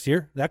Herbert last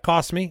year. That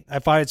cost me.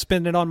 If I had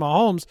spent it on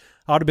Mahomes,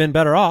 I would have been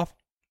better off.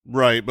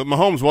 Right, but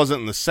Mahomes wasn't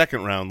in the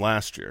second round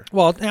last year.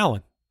 Well,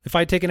 Allen. If I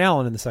had taken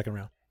Allen in the second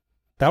round,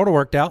 that would have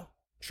worked out.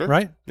 Sure.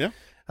 Right? Yeah.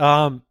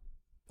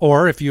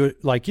 Or if you,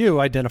 like you,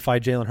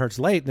 identified Jalen Hurts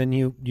late, then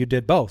you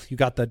did both. You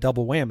got the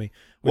double whammy,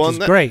 which is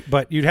great,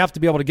 but you'd have to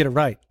be able to get it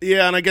right.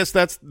 Yeah, and I guess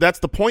that's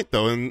the point,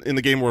 though, in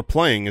the game we're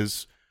playing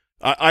is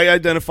I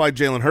identified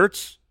Jalen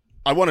Hurts.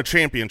 I won a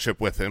championship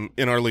with him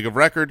in our league of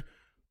record.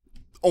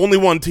 Only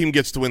one team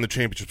gets to win the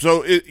championship.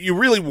 So you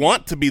really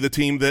want to be the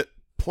team that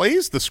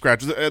plays the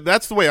scratches.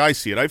 That's the way I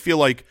see it. I feel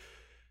like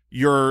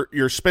you're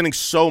spending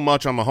so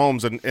much on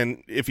Mahomes,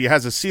 and if he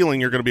has a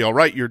ceiling, you're going to be all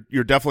right.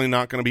 You're definitely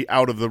not going to be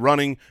out of the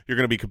running. You're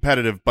going to be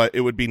competitive, but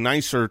it would be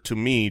nicer to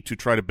me to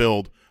try to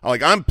build.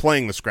 Like, I'm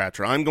playing the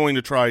scratcher. I'm going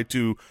to try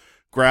to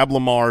grab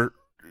Lamar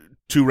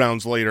 2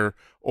 rounds later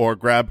or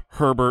grab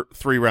Herbert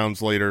 3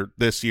 rounds later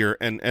this year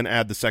and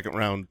add the second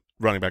round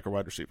running back or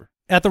wide receiver.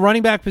 At the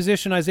running back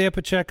position, Isaiah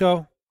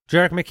Pacheco,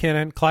 Jerick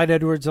McKinnon, Clyde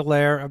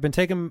Edwards-Helaire. I've been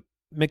taking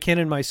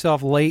McKinnon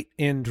myself late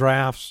in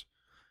drafts.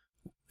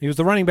 He was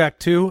the running back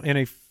 2 in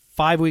a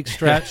 5-week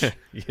stretch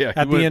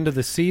at the end of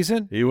the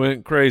season. He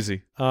went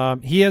crazy.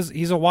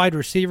 He's a wide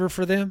receiver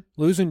for them.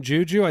 Losing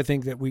Juju, I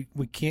think that we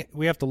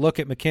have to look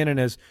at McKinnon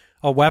as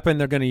a weapon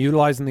they're going to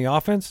utilize in the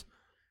offense,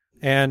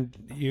 and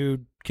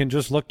you can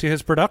just look to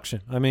his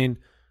production. I mean,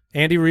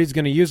 Andy Reid's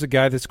going to use a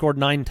guy that scored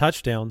 9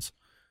 touchdowns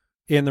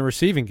in the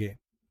receiving game.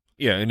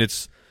 Yeah, and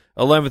it's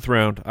 11th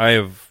round. I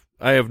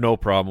have no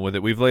problem with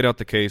it. We've laid out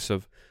the case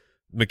of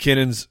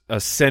McKinnon's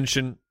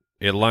ascension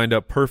It lined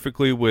up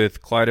perfectly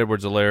with Clyde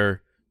Edwards-Helaire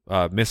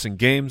missing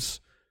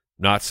games.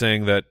 Not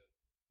saying that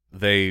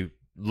they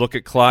look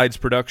at Clyde's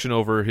production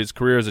over his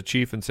career as a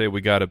Chief and say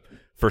we got to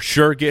for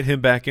sure get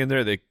him back in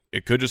there.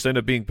 It could just end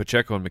up being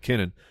Pacheco and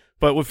McKinnon.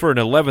 But for an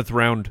 11th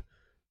round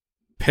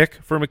pick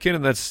for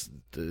McKinnon,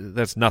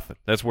 that's nothing.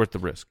 That's worth the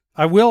risk.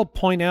 I will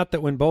point out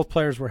that when both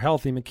players were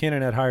healthy,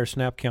 McKinnon had higher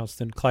snap counts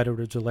than Clyde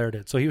Edwards-Helaire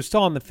did. So he was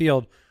still on the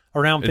field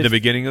around in the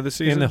beginning of the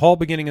season. In the whole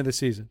beginning of the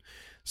season,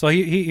 so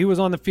he was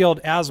on the field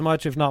as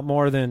much, if not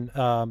more, than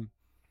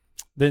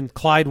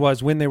Clyde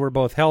was when they were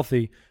both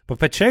healthy. But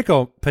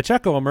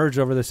Pacheco emerged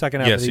over the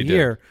second half of the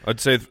year. I'd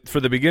say for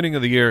the beginning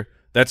of the year,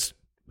 that's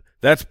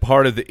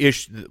part of the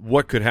issue.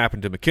 What could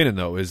happen to McKinnon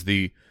though is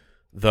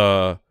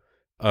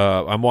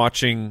I'm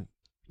watching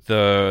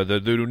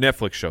the new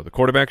Netflix show, the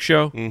quarterback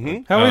show.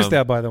 Mm-hmm. How is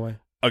that, by the way?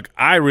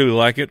 I really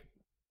like it.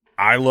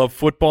 I love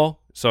football.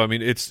 So, I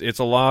mean, it's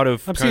a lot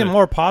of... I'm seeing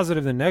more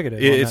positive than negative.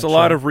 It's a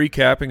lot of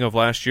recapping of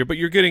last year, but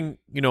you're getting,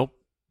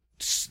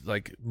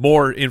 like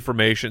more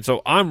information.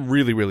 So I'm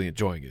really, really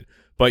enjoying it.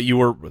 But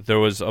there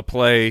was a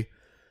play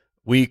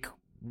week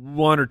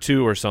 1 or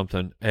 2 or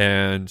something,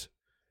 and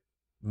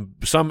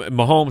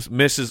Mahomes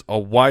misses a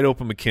wide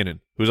open McKinnon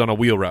who's on a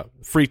wheel route,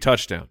 free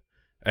touchdown,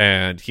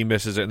 and he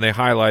misses it, and they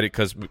highlight it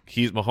because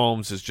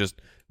Mahomes is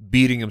just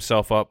beating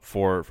himself up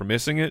for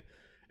missing it.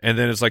 And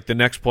then it's like the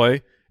next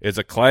play is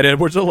a Clyde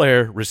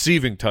Edwards-Helaire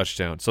receiving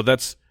touchdown. So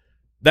that's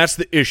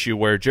the issue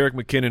where Jerick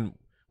McKinnon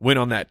went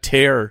on that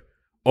tear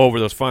over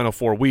those final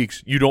 4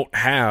 weeks. You don't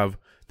have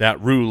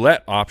that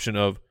roulette option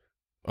of,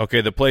 okay,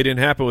 the play didn't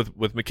happen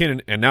with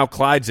McKinnon, and now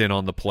Clyde's in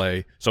on the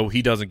play, so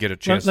he doesn't get a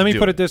chance Let me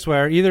put it this way.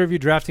 Are either of you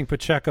drafting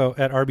Pacheco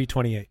at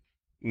RB28?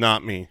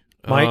 Not me.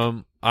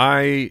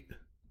 Mike?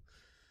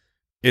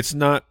 It's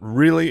not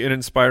really an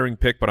inspiring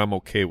pick, but I'm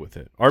okay with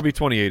it.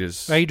 RB28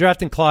 is... Are you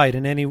drafting Clyde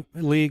in any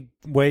league,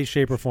 way,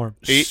 shape, or form?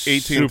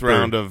 18th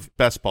round of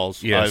best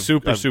balls. Yeah, I've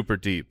super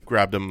deep.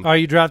 Grabbed him. Are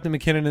you drafting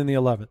McKinnon in the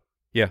 11th?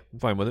 Yeah, I'm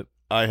fine with it.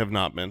 I have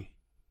not been.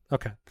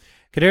 Okay.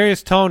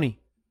 Kadarius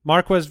Toney,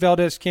 Marquez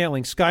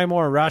Valdez-Scantling, Sky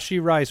Moore,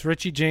 Rashee Rice,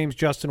 Richie James,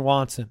 Justin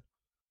Watson.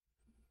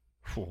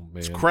 Oh, man.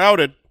 It's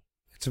crowded.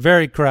 It's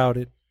very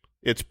crowded.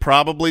 It's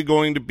probably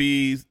going to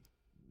be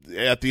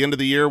at the end of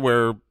the year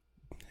where,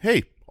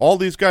 hey, all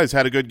these guys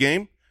had a good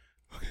game.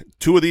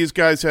 2 of these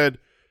guys had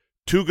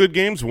 2 good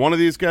games. 1 of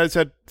these guys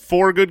had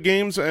 4 good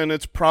games, and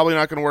it's probably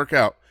not going to work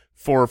out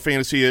for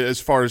fantasy as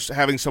far as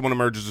having someone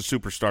emerge as a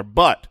superstar.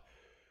 But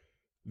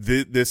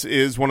this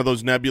is one of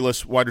those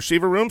nebulous wide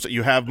receiver rooms.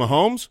 You have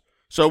Mahomes,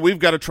 so we've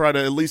got to try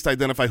to at least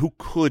identify who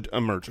could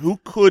emerge, who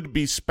could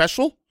be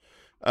special.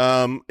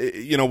 When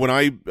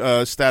I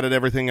statted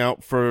everything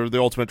out for the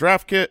Ultimate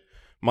Draft Kit,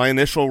 my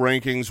initial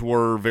rankings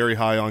were very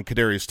high on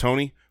Kadarius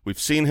Toney. We've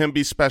seen him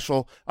be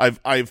special.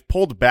 I've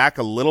pulled back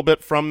a little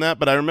bit from that,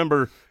 but I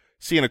remember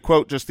seeing a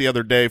quote just the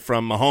other day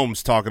from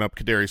Mahomes talking up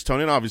Kadarius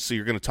Toney, and obviously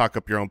you're going to talk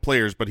up your own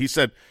players, but he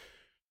said,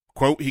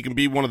 quote, he can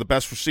be one of the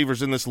best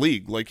receivers in this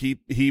league. Like he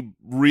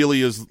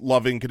really is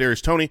loving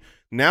Kadarius Toney.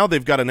 Now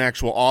they've got an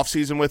actual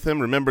offseason with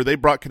him. Remember, they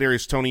brought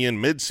Kadarius Toney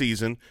in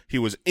midseason. He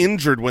was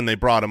injured when they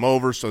brought him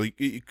over, so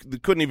they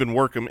couldn't even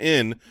work him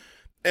in.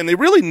 And they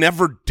really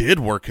never did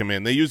work him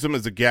in. They used him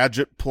as a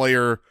gadget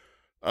player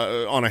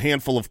on a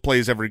handful of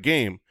plays every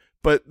game.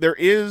 But there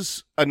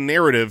is a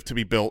narrative to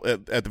be built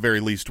at the very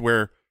least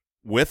where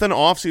with an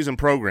offseason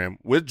program,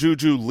 with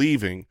Juju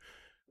leaving,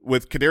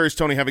 with Kadarius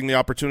Toney having the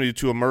opportunity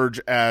to emerge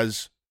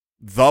as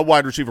the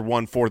wide receiver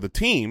 1 for the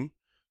team,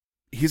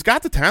 he's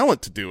got the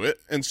talent to do it.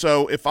 And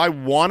so if I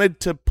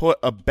wanted to put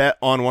a bet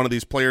on one of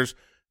these players,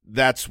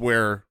 that's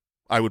where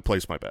I would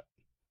place my bet.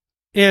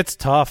 It's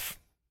tough.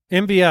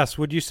 MVS,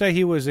 would you say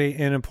he was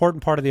an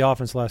important part of the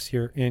offense last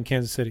year in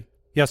Kansas City?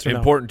 Yes or no?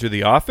 Important to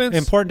the offense?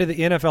 Important to the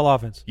NFL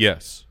offense.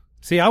 Yes.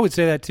 See, I would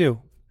say that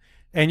too.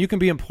 And you can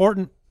be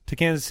important to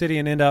Kansas City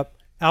and end up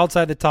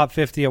outside the top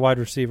 50 at wide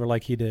receiver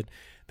like he did.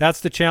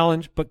 That's the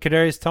challenge. But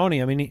Kadarius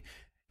Toney, I mean,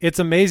 it's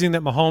amazing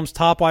that Mahomes'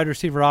 top wide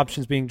receiver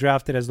option is being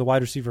drafted as the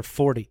wide receiver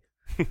 40.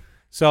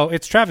 So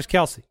it's Travis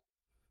Kelce.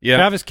 Yeah.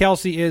 Travis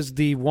Kelce is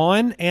the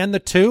 1 and the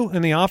 2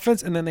 in the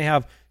offense, and then they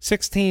have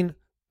 16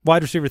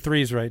 wide receiver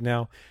 3s right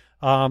now.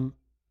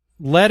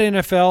 Led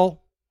NFL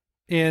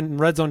in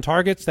red zone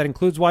targets. That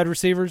includes wide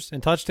receivers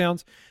and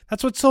touchdowns.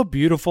 That's what's so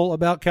beautiful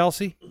about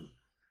Kelce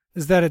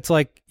is that it's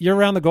like you're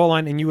around the goal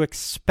line and you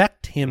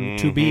expect him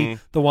to be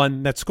the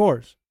one that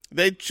scores.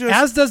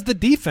 As does the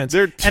defense,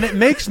 and it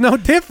makes no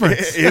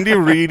difference. Andy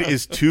Reid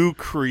is too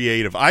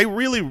creative. I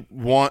really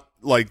want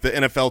like the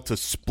NFL to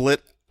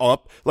split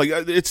up. Like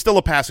it's still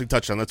a passing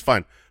touchdown, that's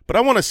fine. But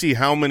I want to see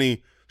how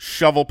many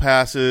shovel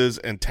passes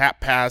and tap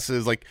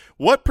passes. Like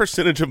what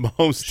percentage of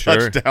Mahomes'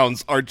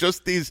 touchdowns are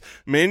just these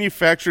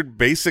manufactured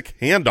basic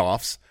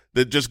handoffs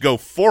that just go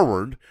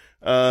forward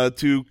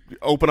to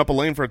open up a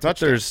lane for a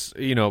touchdown? There's,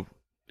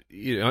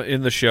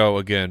 in the show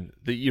again,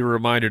 that you're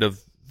reminded of.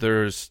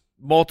 There's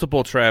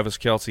multiple Travis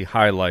Kelce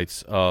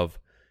highlights of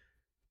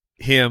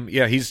him.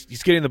 Yeah, he's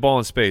getting the ball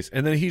in space,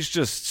 and then he's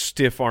just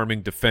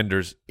stiff-arming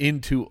defenders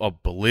into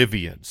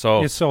oblivion.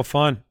 So it's so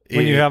fun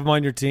when you have him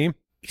on your team.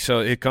 So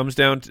it comes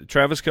down to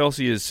Travis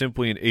Kelce is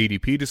simply an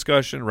ADP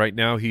discussion. Right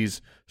now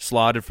he's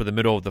slotted for the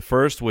middle of the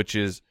first,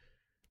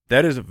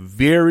 that is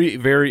very,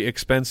 very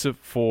expensive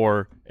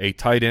for a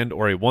tight end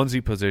or a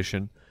onesie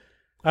position.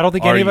 I don't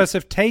think any of us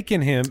have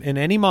taken him in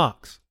any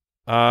mocks.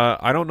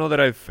 I don't know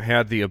that I've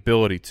had the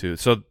ability to.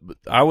 So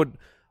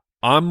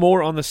I'm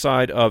more on the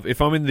side of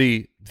if I'm in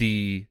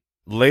the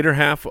later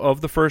half of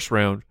the first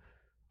round,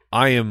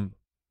 I am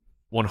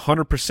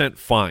 100%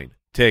 fine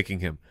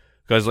taking him.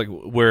 Because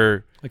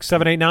we're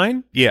 7, 8,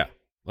 9? Yeah.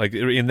 Like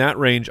in that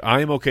range,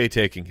 I am okay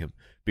taking him.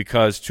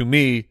 Because to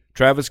me,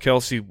 Travis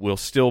Kelce will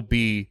still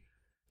be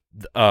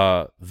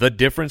the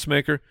difference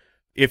maker.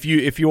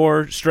 If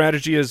your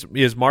strategy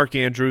is Mark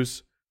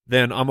Andrews,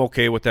 then I'm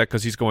okay with that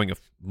because he's going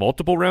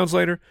multiple rounds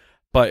later.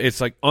 But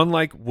it's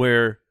unlike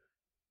where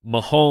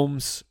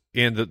Mahomes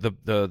and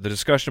the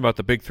discussion about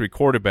the big three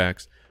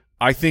quarterbacks,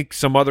 I think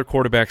some other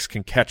quarterbacks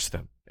can catch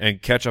them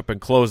and catch up and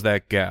close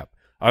that gap.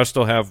 I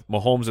still have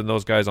Mahomes and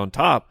those guys on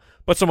top,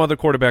 but some other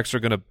quarterbacks are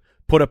going to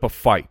put up a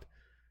fight.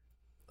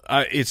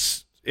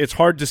 It's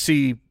hard to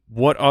see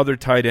what other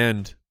tight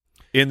end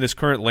in this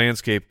current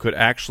landscape could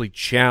actually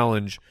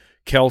challenge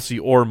Kelce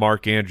or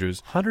Mark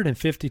Andrews.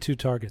 152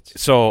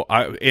 targets. So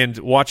and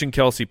watching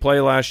Kelce play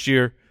last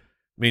year,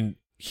 I mean,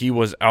 he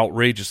was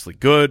outrageously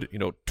good.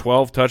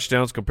 12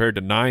 touchdowns compared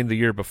to 9 the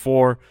year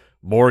before.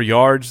 More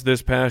yards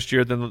this past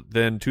year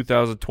than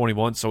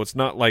 2021. So it's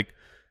not like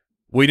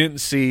we didn't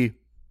see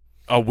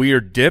a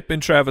weird dip in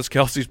Travis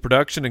Kelce's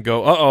production and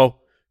go, uh-oh,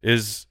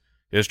 is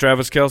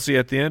Travis Kelce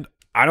at the end?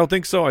 I don't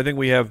think so. I think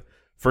we have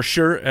for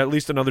sure at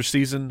least another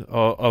season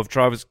of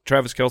Travis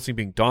Kelce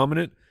being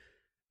dominant,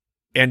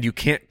 and you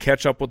can't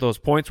catch up with those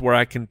points where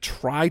I can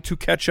try to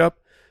catch up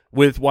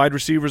with wide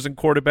receivers and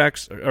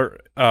quarterbacks or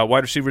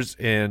wide receivers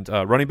and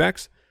running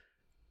backs.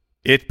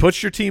 It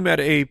puts your team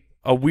at a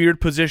weird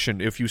position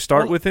if you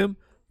start with him,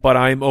 but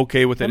I'm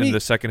okay with it in the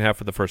second half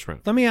of the first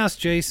round. Let me ask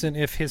Jason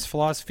if his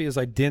philosophy is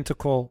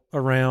identical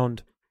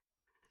around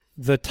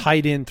the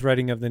tight end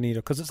threading of the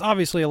needle, because it's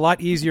obviously a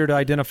lot easier to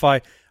identify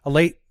a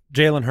late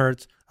Jalen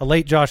Hurts, a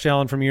late Josh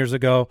Allen from years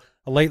ago,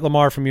 a late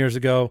Lamar from years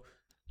ago,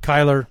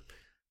 Kyler.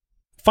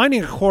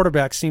 Finding a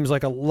quarterback seems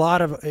like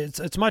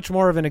it's much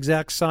more of an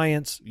exact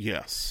science.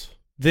 Yes.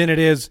 Than it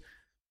is,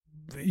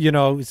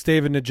 it's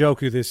David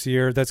Njoku this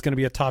year. That's going to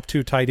be a top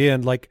 2 tight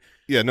end.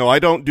 Yeah, no, I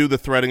don't do the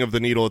threading of the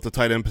needle at the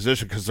tight end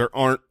position because there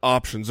aren't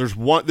options. There's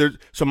one.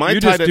 So my you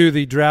just do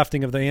the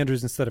drafting of the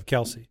Andrews instead of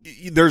Kelce.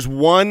 There's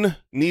one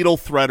needle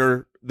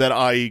threader that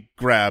I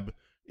grab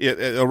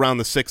around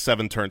the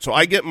 6-7 turn. So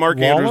I get Mark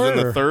Andrews in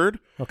the third,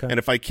 and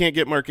if I can't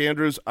get Mark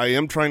Andrews, I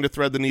am trying to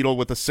thread the needle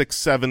with a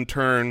 6-7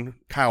 turn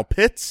Kyle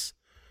Pitts.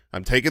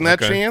 I'm taking that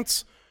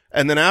chance,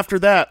 and then after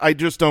that, I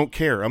just don't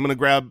care. I'm going to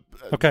grab.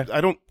 I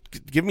don't.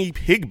 Give me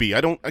Higbee.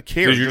 I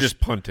care. So you're just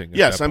punting.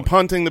 Yes, I'm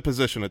punting the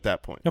position at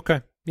that point.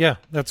 Okay. Yeah,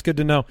 that's good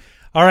to know.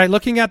 All right,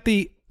 looking at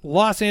the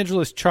Los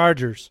Angeles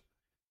Chargers.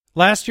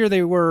 Last year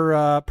they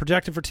were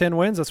projected for 10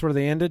 wins. That's where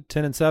they ended,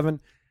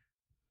 10-7.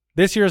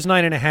 This year is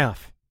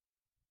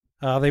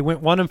 9.5. They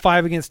went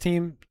 1-5 against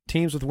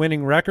teams with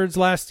winning records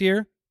last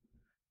year.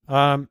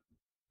 I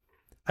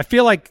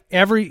feel like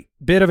every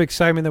bit of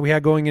excitement that we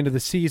had going into the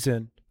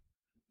season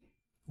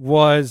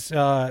was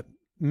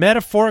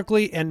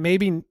metaphorically and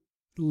maybe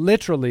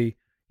literally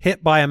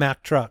hit by a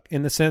Mack truck,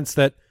 in the sense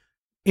that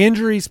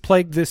injuries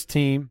plagued this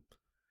team.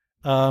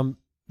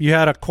 You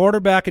had a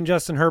quarterback in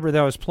Justin Herbert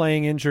that was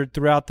playing injured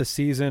throughout the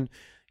season.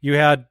 You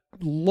had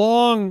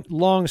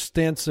long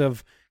stints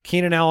of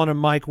Keenan Allen and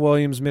Mike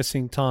Williams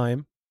missing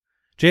time.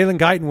 Jalen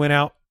Guyton went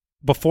out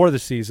before the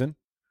season.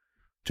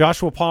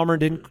 Joshua Palmer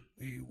didn't,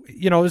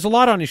 there's a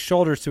lot on his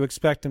shoulders to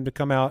expect him to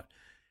come out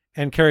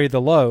and carry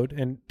the load,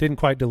 and didn't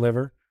quite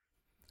deliver.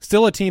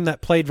 Still a team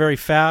that played very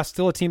fast,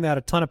 still a team that had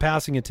a ton of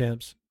passing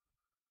attempts.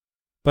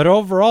 But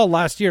overall,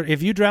 last year,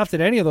 if you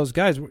drafted any of those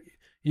guys,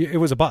 it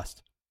was a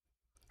bust.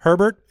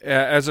 Herbert,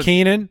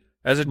 Keenan,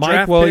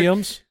 Mike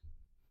Williams.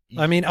 Pick,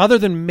 I mean, other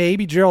than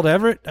maybe Gerald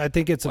Everett, I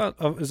think it's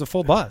a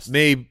full bust.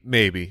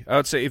 Maybe. I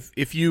would say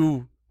if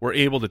you were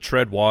able to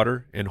tread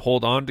water and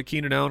hold on to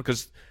Keenan Allen,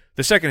 because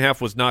the second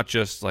half was not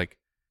just like,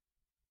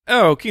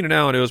 oh, Keenan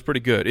Allen, it was pretty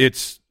good.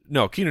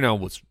 Keenan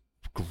Allen was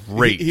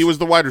great. He was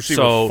the wide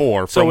receiver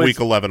 4 from week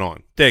 11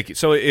 on. Thank you.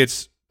 So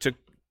it's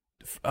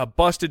a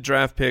busted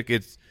draft pick.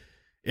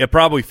 It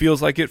probably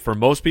feels like it for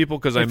most people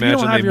because I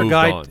imagine they moved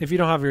on. If you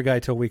don't have your guy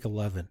till week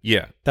 11,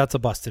 yeah, that's a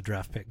busted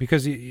draft pick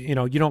because you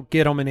don't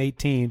get him in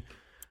 18.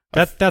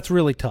 That's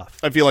really tough.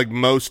 I feel like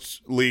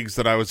most leagues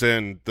that I was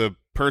in, the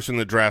person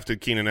that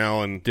drafted Keenan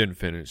Allen didn't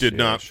finish. Did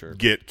not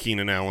get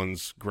Keenan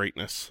Allen's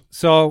greatness.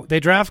 So they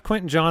draft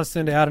Quentin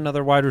Johnston to add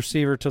another wide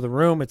receiver to the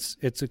room.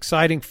 It's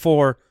exciting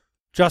for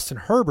Justin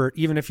Herbert,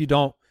 even if you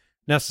don't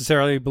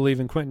necessarily believe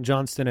in Quentin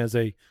Johnston as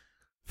a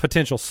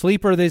potential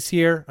sleeper this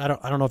year. I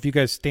don't know if you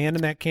guys stand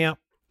in that camp.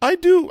 I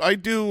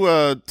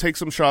do take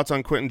some shots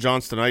on Quentin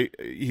Johnston.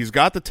 He's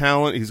got the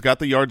talent, he's got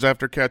the yards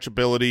after catch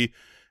ability,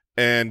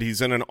 and he's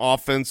in an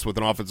offense with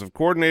an offensive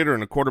coordinator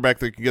and a quarterback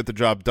that can get the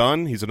job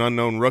done. He's an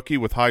unknown rookie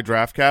with high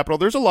draft capital.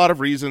 There's a lot of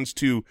reasons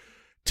to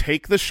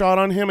take the shot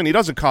on him, and he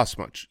doesn't cost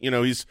much.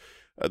 He's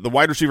the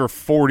wide receiver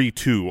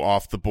 42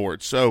 off the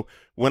board. So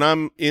when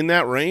I'm in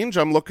that range,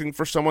 I'm looking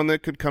for someone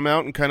that could come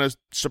out and kind of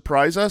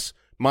surprise us.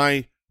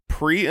 My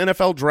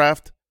pre-NFL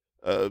draft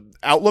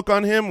outlook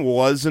on him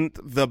wasn't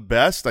the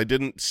best. I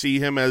didn't see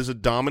him as a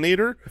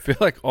dominator. I feel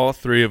like all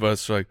three of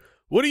us are like,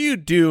 what are you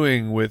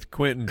doing with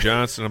Quentin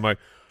Johnson? I'm like,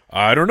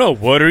 I don't know.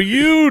 What are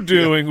you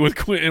doing with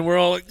Quentin? We're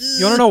all like,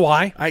 you want to know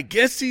why? I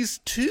guess he's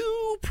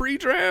too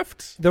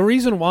pre-draft. The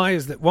reason why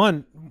is that,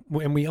 one,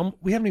 and we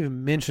haven't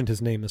even mentioned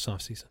his name this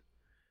offseason,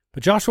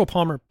 but Joshua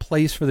Palmer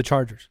plays for the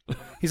Chargers.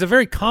 He's a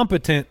very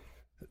competent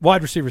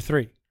wide receiver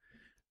 3.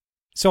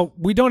 So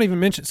we don't even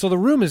mention. So the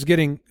room is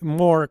getting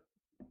more,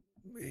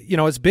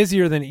 it's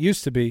busier than it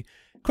used to be.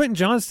 Quentin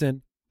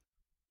Johnston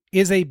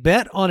is a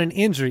bet on an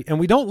injury, and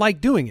we don't like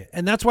doing it.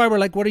 And that's why we're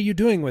like, what are you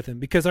doing with him?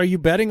 Because are you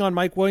betting on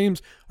Mike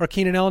Williams or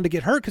Keenan Allen to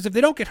get hurt? Because if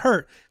they don't get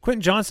hurt,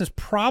 Quentin Johnston's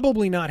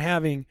probably not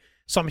having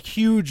some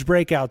huge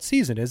breakout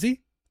season, is he?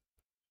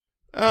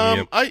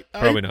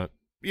 Probably not.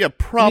 Yeah,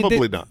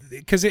 probably not.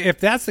 Because if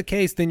that's the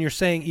case, then you're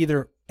saying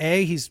either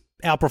A, he's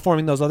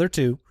outperforming those other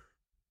two,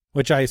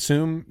 which I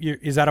assume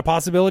is that a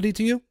possibility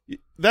to you?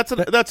 That's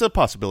a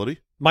possibility.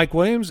 Mike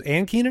Williams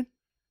and Keenan?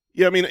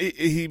 Yeah, I mean,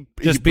 he'll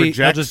just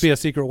be a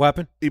secret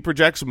weapon. He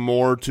projects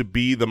more to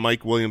be the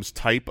Mike Williams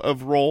type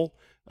of role.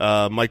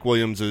 Mike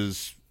Williams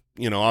is,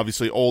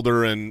 obviously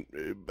older, and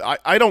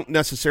I don't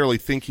necessarily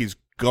think he's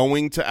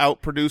going to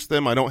outproduce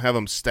them. I don't have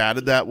him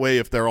statted that way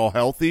if they're all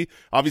healthy.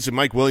 Obviously,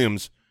 Mike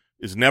Williams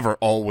is never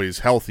always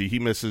healthy. He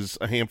misses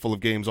a handful of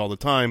games all the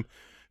time.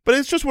 But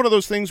it's just one of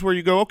those things where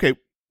you go, okay,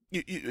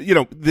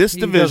 this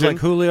division. Goes like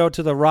Julio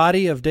to the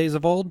Roddy of days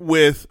of old.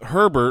 With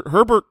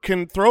Herbert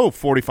can throw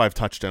 45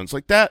 touchdowns.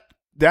 Like that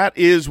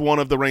is one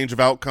of the range of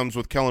outcomes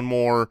with Kellen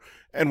Moore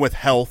and with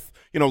health.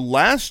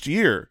 Last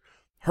year,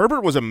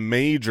 Herbert was a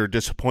major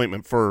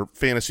disappointment for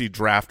fantasy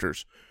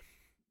drafters.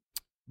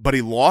 But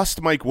he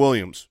lost Mike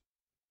Williams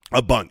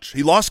a bunch.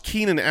 He lost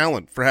Keenan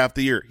Allen for half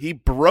the year. He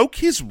broke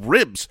his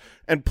ribs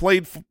and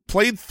played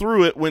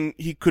through it when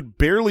he could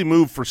barely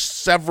move for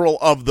several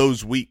of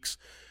those weeks.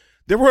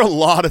 There were a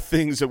lot of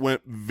things that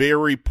went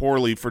very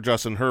poorly for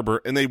Justin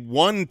Herbert, and they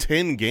won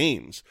 10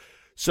 games.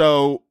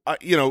 So,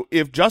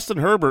 if Justin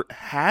Herbert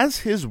has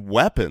his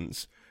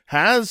weapons,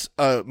 has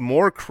a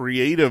more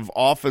creative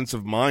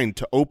offensive mind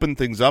to open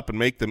things up and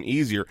make them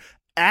easier,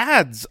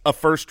 adds a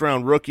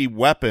first-round rookie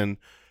weapon,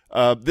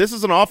 this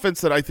is an offense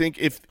that I think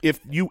if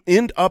you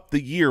end up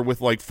the year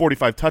with like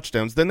 45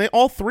 touchdowns, then they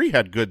all three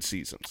had good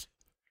seasons.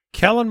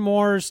 Kellen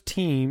Moore's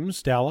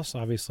teams, Dallas,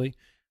 obviously,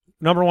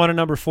 number 1 and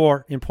number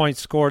 4 in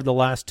points scored the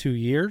last 2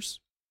 years.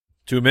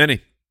 Too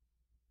many.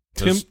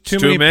 Too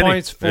many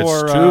points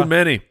for it's too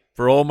many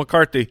for old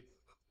McCarthy.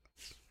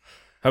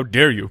 How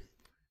dare you?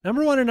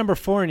 Number 1 and number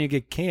 4, and you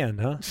get canned,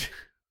 huh?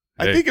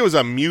 I think it was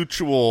a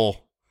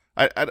mutual.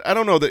 I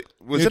don't know that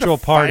was mutual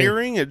it a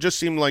firing. It just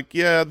seemed like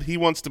he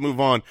wants to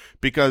move on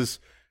because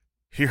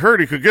he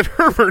heard he could get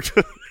Herbert.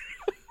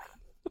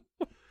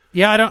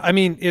 Yeah,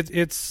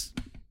 it's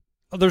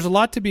there's a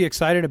lot to be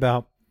excited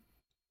about.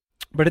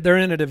 But they're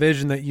in a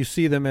division that you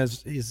see them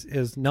as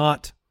is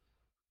not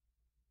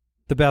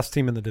the best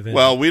team in the division.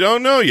 Well, we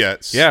don't know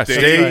yet. Yeah,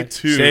 stay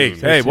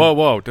tuned. Hey,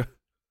 whoa. Got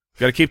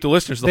to keep the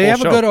listeners the whole show. They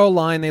have a good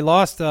O-line. They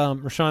lost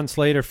Rashawn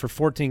Slater for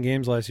 14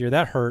 games last year.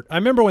 That hurt. I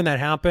remember when that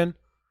happened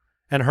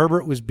and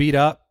Herbert was beat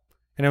up,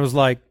 and it was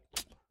like,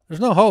 there's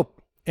no hope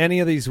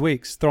any of these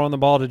weeks throwing the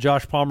ball to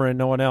Josh Palmer and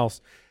no one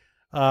else.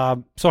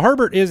 So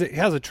Herbert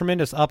has a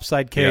tremendous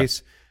upside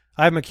case.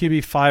 Yeah. I have him at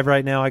QB5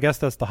 right now. I guess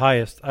that's the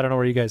highest. I don't know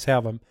where you guys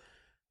have him.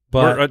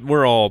 But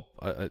we're all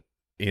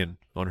in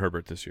on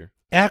Herbert this year.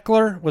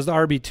 Eckler was the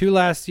RB2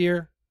 last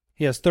year.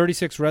 He has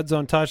 36 red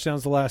zone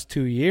touchdowns the last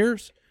 2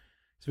 years.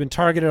 He's been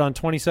targeted on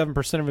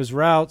 27% of his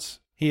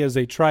routes. He is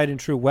a tried and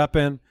true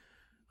weapon.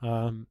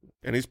 And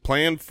he's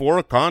playing for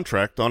a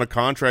contract on a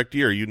contract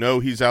year.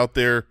 He's out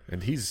there.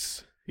 And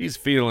he's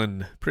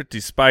feeling pretty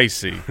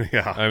spicy.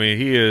 Yeah. I mean,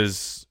 he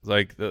is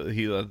like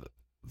the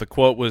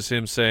quote was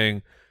him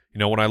saying,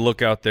 when I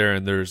look out there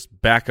and there's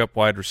backup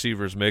wide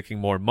receivers making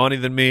more money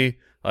than me,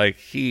 like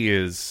he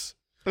is.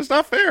 That's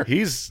not fair.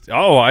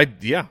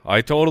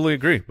 I totally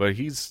agree. But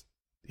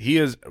he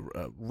is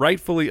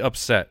rightfully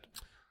upset.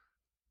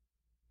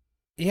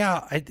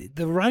 Yeah,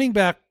 the running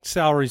back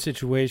salary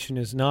situation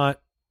is not.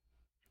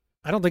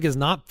 I don't think is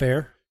not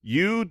fair.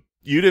 You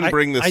didn't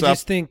bring this up. I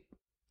just think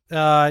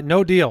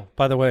no deal,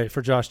 by the way,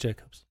 for Josh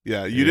Jacobs.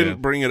 Yeah, you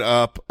didn't bring it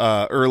up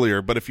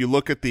earlier, but if you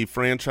look at the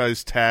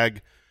franchise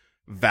tag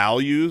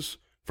values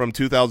from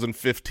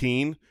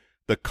 2015,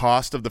 the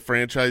cost of the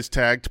franchise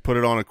tag to put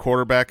it on a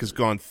quarterback has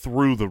gone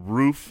through the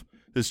roof.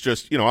 It's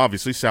just,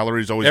 obviously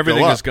salaries always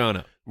everything go up. has gone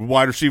up.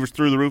 Wide receivers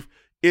through the roof.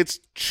 It's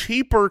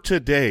cheaper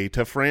today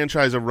to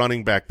franchise a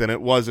running back than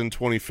it was in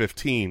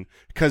 2015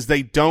 because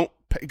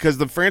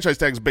the franchise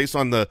tag is based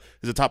on the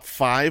top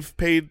 5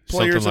 paid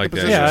players at the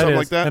position, something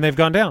like that, and they've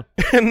gone down.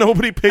 And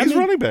nobody pays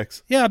running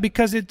backs. Yeah,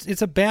 because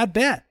it's a bad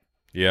bet.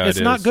 Yeah, it's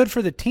not good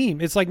for the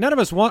team. It's like none of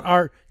us want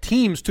our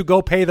teams to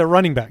go pay their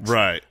running backs.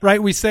 Right.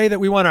 We say that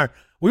we want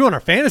We want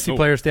our fantasy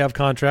players to have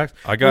contracts.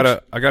 I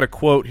got a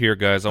quote here,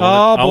 guys. Boy.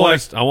 I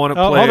want to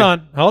play.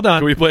 Hold on.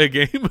 Can we play a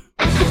game?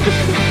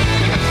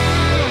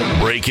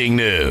 Breaking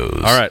news.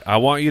 All right. I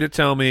want you to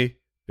tell me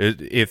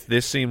if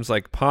this seems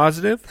like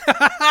positive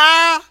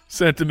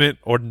sentiment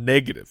or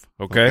negative.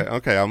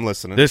 Okay, I'm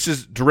listening. This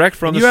is direct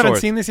from the source. You source.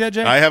 haven't seen this yet,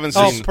 Jay? I haven't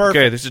seen. Perfect.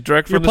 Okay, this is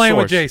direct from the source. You're playing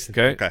with Jason.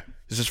 Okay.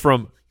 This is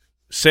from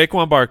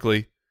Saquon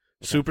Barkley,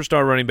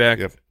 superstar running back,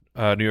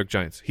 New York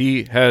Giants.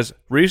 He has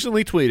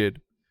recently tweeted,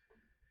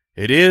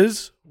 "It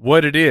is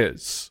what it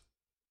is."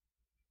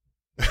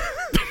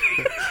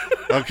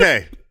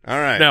 Okay. All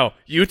right. Now,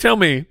 you tell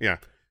me, Yeah.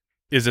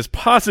 is this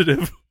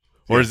positive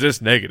or is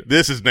this negative?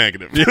 This is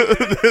negative.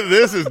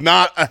 This is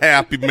not a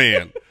happy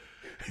man.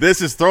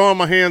 This is throwing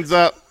my hands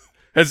up.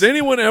 Has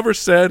anyone ever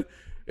said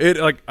it?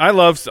 Like, I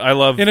love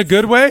in a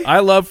good way. I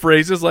love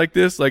phrases like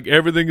this, like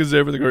everything is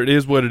everything, or it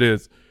is what it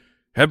is.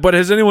 But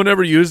has anyone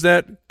ever used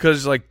that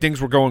because like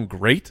things were going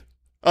great?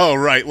 Oh,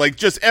 right. Like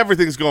just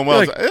everything's going well.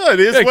 Like, It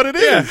is what it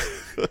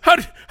is.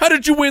 How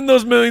did you win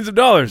those millions of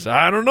dollars?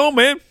 I don't know,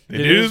 man.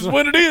 It is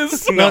what it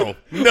is. No.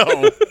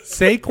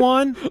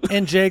 Saquon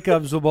and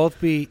Jacobs will both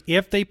be,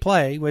 if they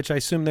play, which I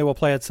assume they will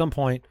play at some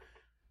point,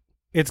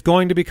 it's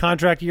going to be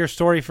contract year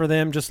story for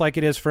them, just like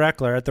it is for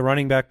Eckler at the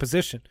running back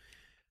position.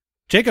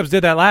 Jacobs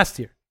did that last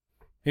year.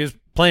 He was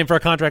playing for a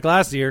contract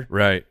last year.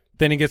 Right.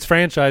 Then he gets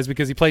franchised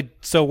because he played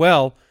so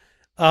well.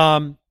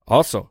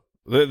 Also,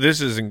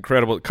 this is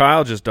incredible.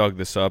 Kyle just dug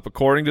this up.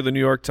 According to the New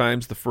York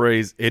Times, the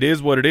phrase "it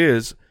is what it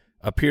is"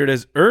 appeared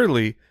as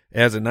early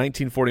as a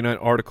 1949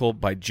 article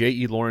by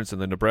J.E. Lawrence in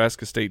the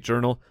Nebraska State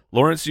Journal.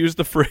 Lawrence used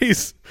the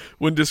phrase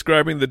when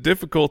describing the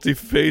difficulty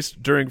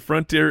faced during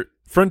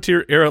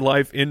frontier-era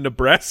life in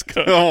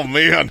Nebraska. Oh,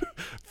 man.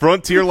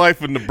 Frontier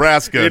life in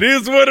Nebraska. It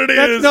is what it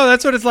is.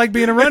 That's what it's like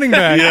being a running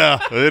back. Yeah,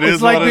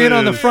 it's like being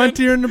on the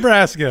frontier in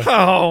Nebraska.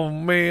 Oh,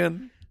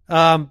 man.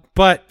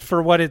 But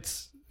for what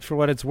it's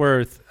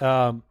worth,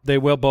 they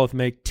will both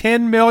make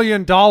 $10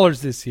 million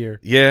this year.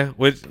 Yeah,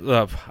 which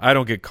I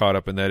don't get caught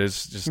up in that.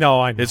 It's just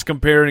I know. It's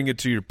comparing it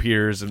to your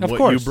peers and of what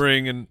course. you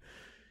bring. And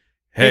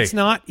hey, it's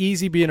not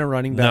easy being a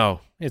running back.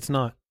 No, it's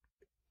not.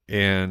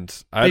 And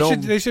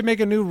they should make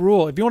a new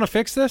rule. If you want to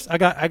fix this, I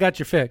got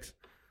your fix.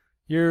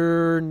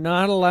 You're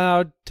not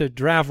allowed to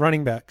draft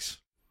running backs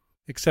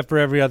except for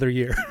every other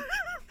year.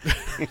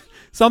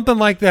 Something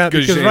like that.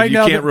 Because right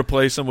now you can't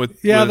replace them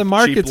with the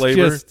market's cheap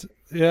labor. Just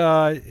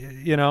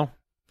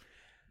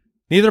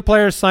neither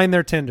players signed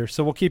their tender,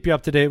 so we'll keep you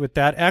up to date with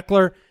that.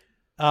 Eckler,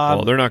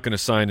 well, they're not going to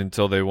sign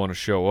until they want to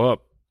show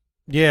up.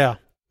 Yeah.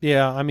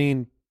 I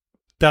mean,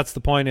 that's the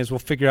point. Is we'll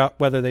figure out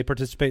whether they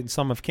participate in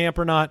some of camp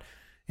or not.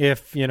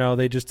 If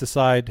they just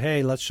decide,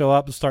 hey, let's show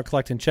up, let's start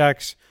collecting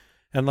checks,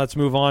 and let's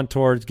move on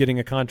towards getting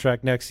a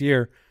contract next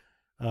year.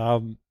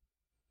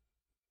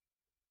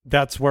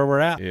 That's where we're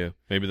at. Yeah,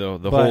 maybe the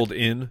hold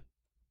in.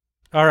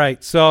 All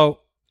right, so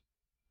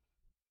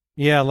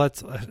yeah,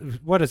 let's.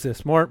 What is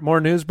this?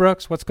 More news,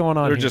 Brooks? What's going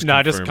on? Just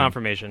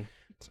confirmation.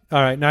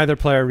 All right, neither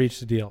player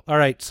reached a deal. All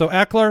right, so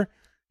Eckler,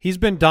 he's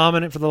been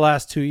dominant for the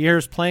last 2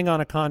 years, playing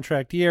on a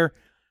contract year.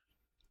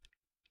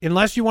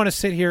 Unless you want to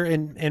sit here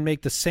and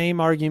make the same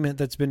argument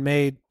that's been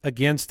made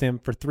against him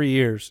for 3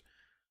 years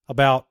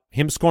about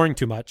him scoring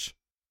too much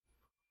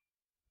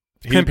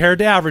compared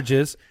to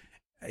averages,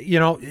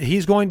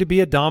 he's going to be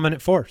a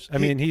dominant force. I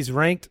mean, he's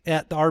ranked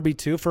at the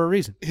RB2 for a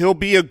reason. He'll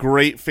be a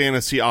great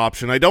fantasy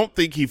option. I don't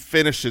think he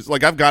finishes.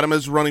 Like, I've got him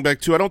as running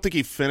back too. I don't think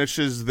he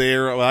finishes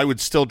there. I would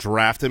still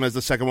draft him as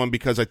the second one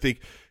because I think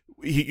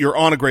you're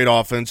on a great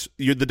offense.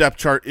 The depth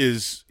chart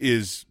is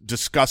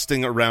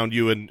disgusting around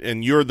you,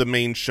 and you're the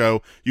main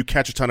show. You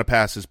catch a ton of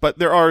passes. But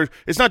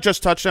it's not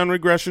just touchdown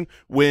regression.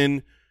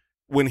 When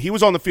he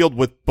was on the field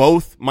with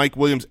both Mike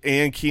Williams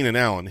and Keenan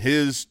Allen,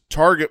 his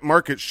target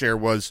market share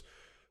was –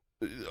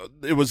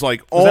 it was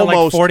like almost that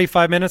like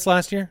 45 minutes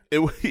last year.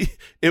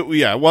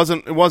 It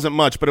wasn't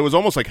much, but it was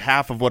almost like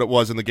half of what it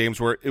was in the games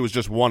where it was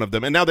just one of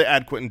them. And now they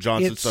add Quentin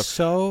Johnson stuff.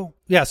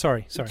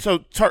 Sorry. So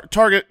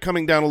target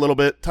coming down a little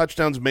bit,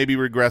 touchdowns maybe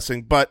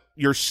regressing, but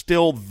you're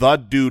still the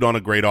dude on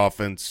a great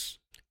offense.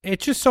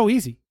 It's just so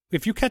easy.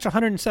 If you catch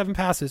 107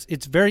 passes,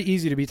 it's very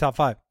easy to be top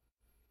 5.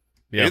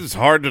 Yeah. It's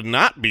hard to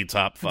not be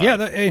top 5.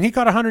 Yeah, and he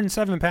caught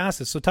 107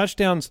 passes, so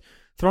touchdowns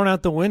thrown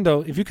out the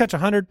window. If you catch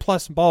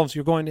 100-plus balls,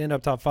 you're going to end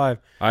up top 5.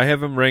 I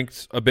have him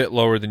ranked a bit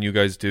lower than you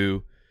guys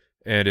do,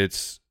 and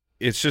it's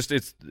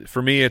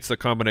for me, it's the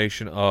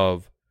combination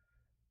of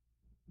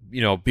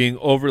being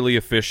overly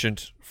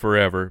efficient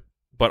forever,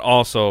 but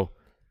also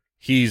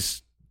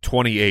he's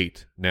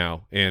 28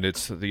 now, and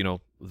it's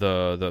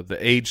the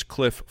age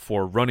cliff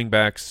for running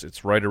backs.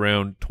 It's right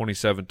around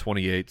 27,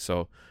 28.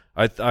 So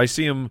I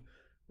see him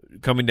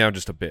coming down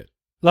just a bit.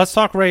 Let's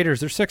talk Raiders.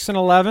 They're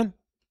 6-11.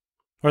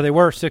 Or they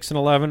were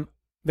 6-11.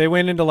 They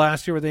went into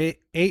last year with an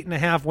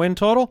 8.5 win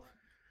total.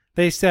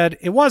 They said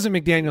it wasn't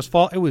McDaniel's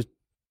fault. It was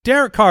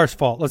Derek Carr's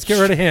fault. Let's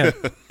get rid of him.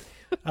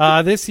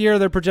 This year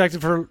they're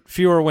projected for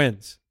fewer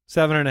wins,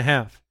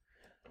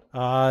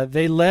 7.5.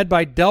 They led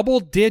by double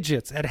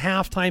digits at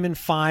halftime in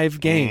 5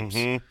 games.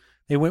 Mm-hmm.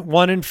 They went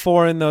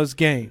 1-4 in those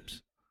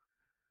games.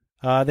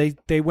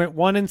 They went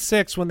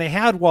 1-6 when they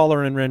had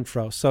Waller and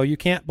Renfro, so you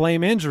can't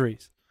blame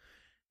injuries.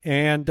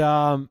 And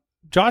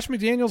Josh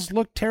McDaniels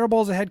looked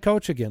terrible as a head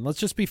coach again. Let's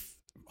just be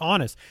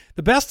honest.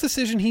 The best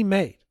decision he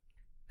made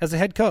as a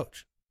head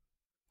coach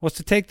was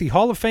to take the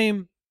Hall of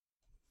Fame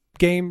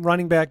game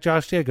running back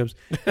Josh Jacobs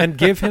and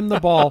give him the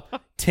ball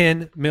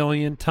 10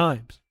 million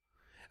times.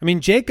 I mean,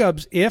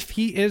 Jacobs, if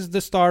he is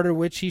the starter,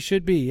 which he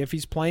should be, if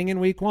he's playing in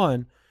week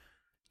 1,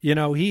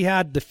 he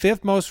had the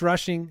 5th most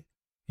rushing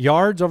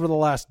yards over the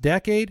last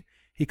decade.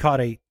 He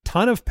caught a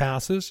ton of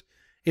passes.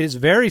 It is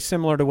very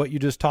similar to what you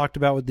just talked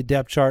about with the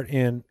depth chart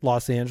in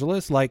Los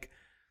Angeles. Like,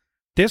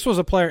 this was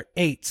a player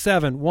 8,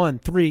 7, 1,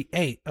 3,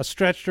 8, a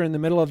stretch during the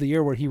middle of the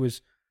year where he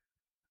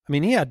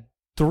had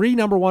 3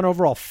 number 1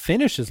 overall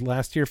finishes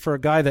last year for a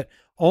guy that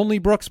only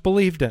Brooks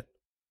believed in.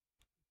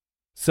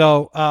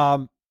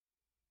 So,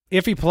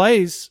 if he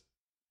plays,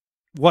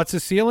 what's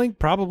his ceiling?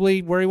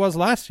 Probably where he was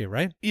last year,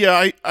 right?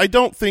 Yeah, I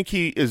don't think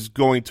he is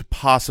going to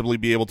possibly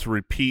be able to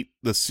repeat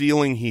the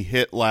ceiling he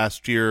hit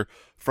last year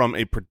from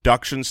a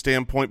production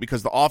standpoint,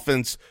 because the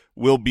offense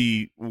will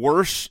be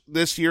worse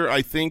this year,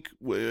 I think,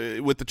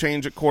 with the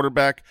change at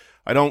quarterback.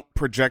 I don't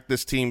project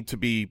this team to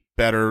be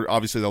better.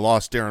 Obviously, they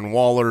lost Darren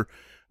Waller.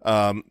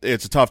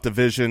 It's a tough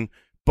division,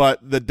 but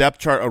the depth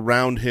chart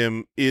around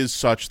him is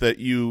such that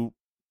you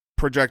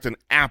project an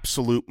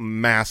absolute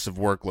massive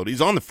workload.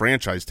 He's on the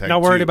franchise tag.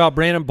 Not worried about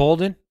Brandon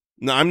Bolden?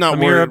 No, I'm not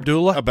Amir worried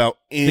Abdullah? about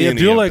any The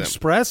Abdullah of them.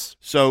 Express?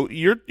 So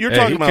you're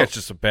talking about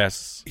catches some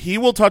passes. he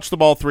will touch the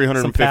ball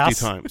 350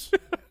 Some times.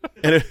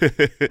 and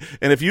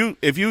if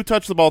you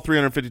touch the ball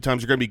 350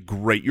 times, you're going to be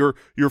great. Your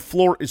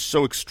floor is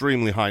so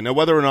extremely high. Now,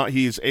 whether or not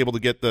he's able to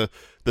get the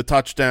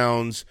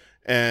touchdowns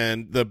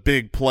and the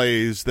big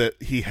plays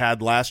that he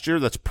had last year,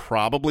 that's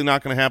probably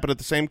not going to happen at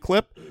the same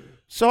clip.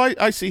 So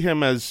I see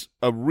him as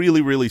a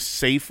really, really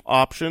safe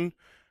option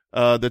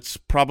that's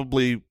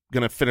probably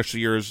going to finish the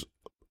year as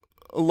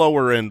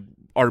lower end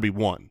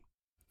RB1.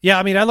 Yeah,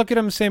 I mean, I look at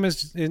him the same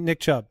as Nick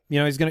Chubb.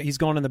 He's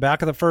going in the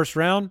back of the first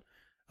round.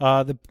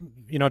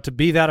 To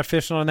be that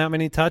efficient on that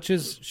many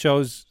touches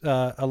shows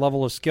a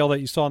level of skill that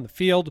you saw in the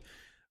field.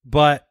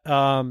 But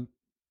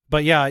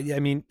yeah, I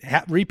mean,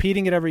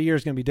 repeating it every year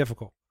is going to be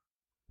difficult.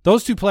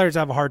 Those two players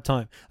have a hard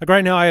time. Like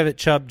right now, I have it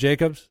Chubb,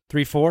 Jacobs,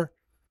 3-4.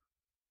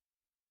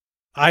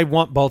 I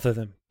want both of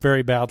them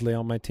very badly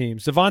on my team.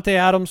 Davante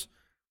Adams,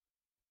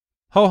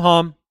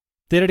 ho-hum,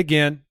 did it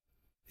again.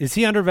 Is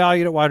he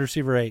undervalued at wide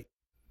receiver 8?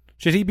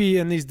 Should he be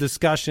in these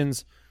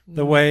discussions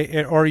the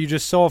way, or are you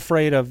just so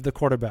afraid of the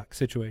quarterback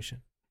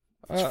situation?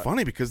 It's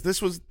funny because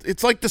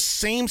it's like the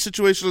same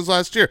situation as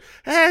last year.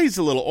 He's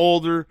a little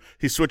older.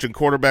 He's switching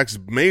quarterbacks,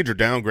 major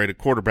downgrade at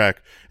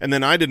quarterback. And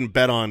then I didn't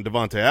bet on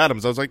Davante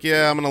Adams. I was like,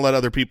 yeah, I'm going to let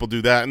other people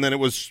do that. And then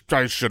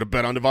I should have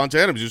bet on Davante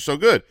Adams. He's so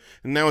good.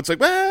 And now it's like,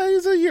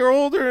 he's a year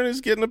older and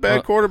he's getting a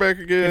bad quarterback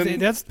again.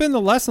 That's been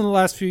the lesson the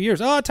last few years.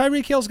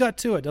 Tyreek Hill's got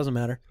 2. It doesn't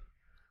matter.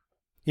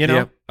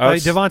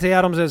 Davante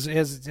Adams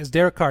as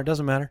Derek Carr. It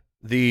doesn't matter.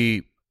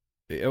 We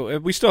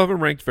still haven't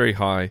ranked very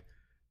high.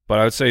 But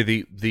I would say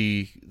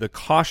the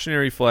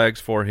cautionary flags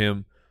for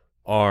him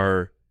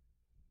are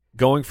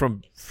going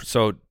from –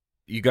 so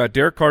you got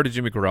Derek Carr to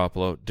Jimmy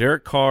Garoppolo.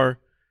 Derek Carr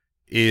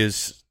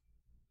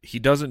he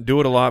doesn't do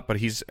it a lot, but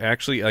he's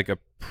actually like a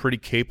pretty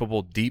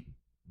capable deep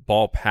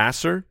ball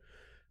passer.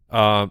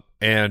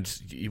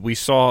 And we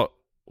saw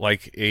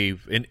like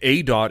an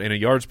ADOT in a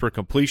yards per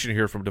completion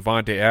here from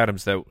Davante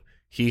Adams that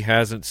he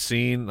hasn't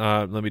seen.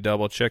 Let me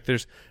double check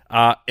this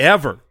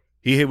ever.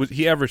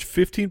 He averaged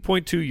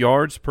 15.2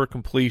 yards per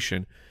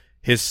completion.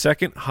 His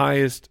second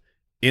highest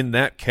in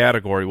that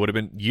category would have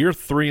been year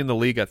 3 in the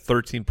league at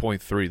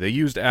 13.3. They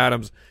used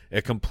Adams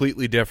a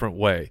completely different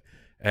way.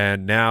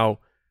 And now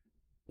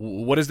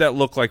what does that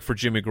look like for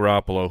Jimmy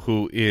Garoppolo,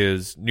 who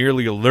is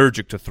nearly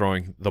allergic to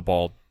throwing the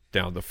ball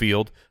down the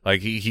field?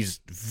 Like he's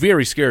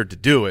very scared to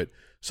do it.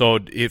 So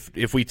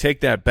if we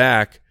take that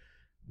back,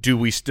 do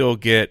we still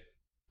get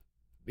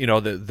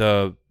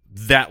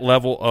that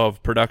level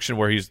of production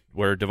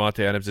where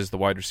Davante Adams is the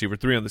wide receiver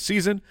 3 on the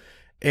season?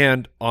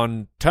 And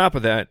on top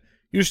of that,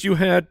 you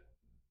had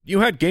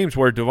games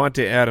where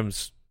Davante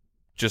Adams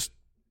just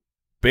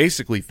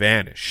basically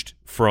vanished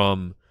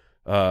from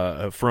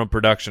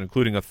production,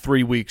 including a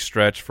 3-week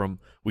stretch from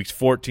weeks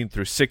 14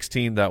 through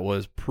 16 that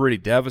was pretty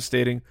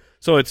devastating.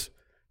 So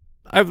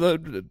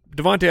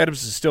Davante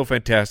Adams is still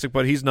fantastic,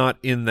 but he's not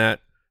in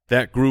that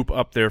group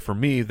up there for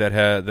me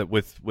that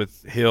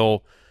with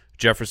Hill,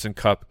 Jefferson,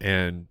 Kupp,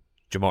 and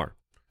Jamar.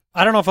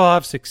 I don't know if I'll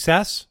have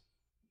success,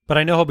 but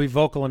I know he'll be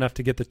vocal enough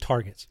to get the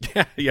targets.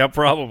 Yeah,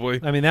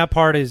 probably. I mean, that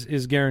part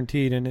is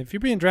guaranteed. And if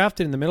you're being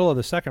drafted in the middle of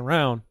the second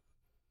round,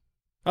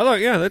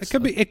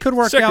 it could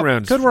work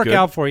out. Could work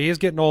out for you. He's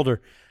getting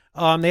older.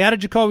 They added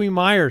Jacoby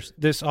Myers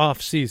this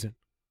offseason.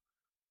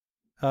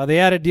 They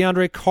added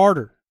DeAndre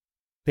Carter.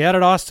 They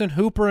added Austin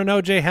Hooper and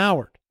O.J.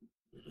 Howard.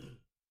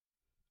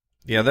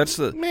 Yeah,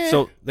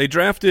 so they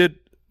drafted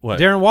What?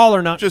 Darren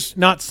Waller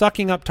not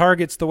sucking up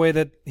targets the way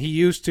that he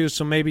used to,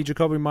 so maybe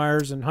Jacoby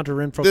Myers and Hunter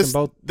Renfrow can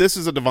both. This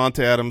is a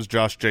Devontae Adams,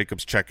 Josh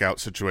Jacobs checkout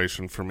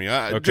situation for me.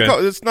 Okay.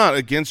 It's not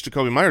against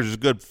Jacoby Myers. He's a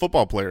good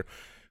football player.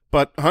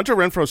 But Hunter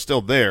Renfrow's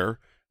still there,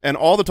 and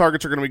all the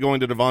targets are going to be going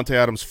to Devontae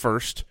Adams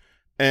first,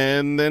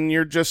 and then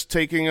you're just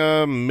taking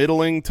a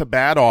middling to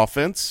bad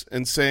offense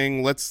and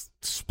saying, let's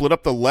split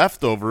up the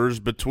leftovers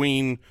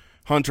between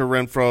Hunter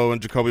Renfrow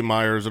and Jacoby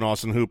Myers and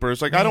Austin Hooper.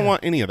 It's like, I don't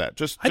want any of that.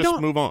 Just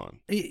move on.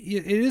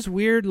 It is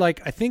weird.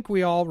 Like, I think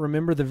we all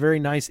remember the very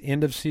nice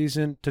end of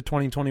season to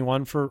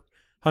 2021 for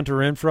Hunter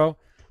Renfrow.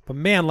 But,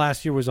 man,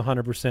 last year was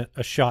 100%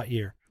 a shot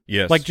year.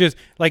 Yes.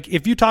 Like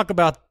if you talk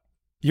about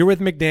you're with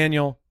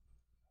McDaniels,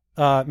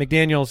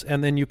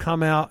 and then you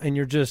come out and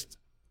you're just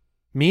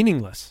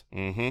meaningless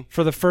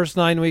for the first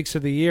 9 weeks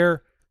of the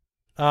year.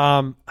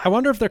 I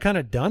wonder if they're kind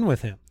of done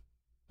with him.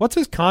 What's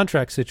his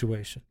contract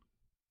situation?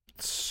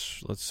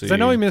 Let's see. I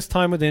know he missed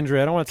time with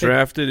injury. I don't want to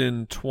drafted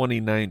in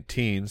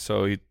 2019,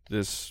 so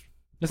this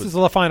is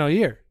the final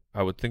year.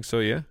 I would think so.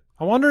 Yeah.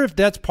 I wonder if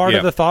that's part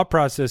of the thought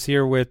process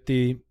here with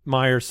the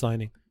Myers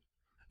signing.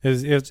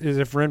 Is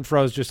if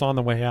Renfro's just on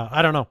the way out?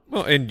 I don't know.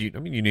 Well, and you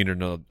need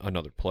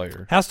another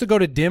player. Has to go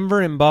to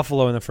Denver and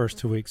Buffalo in the first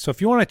 2 weeks. So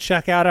if you want to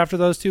check out after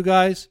those two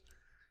guys,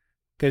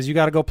 because you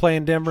got to go play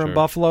in Denver and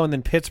Buffalo, and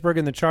then Pittsburgh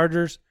and the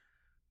Chargers.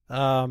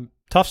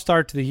 Tough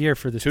start to the year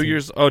for this 2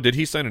 years. Oh, did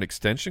he sign an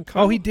extension?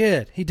 Oh, he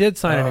did. He did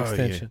sign an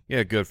extension.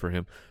 Yeah, good for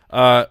him.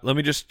 Let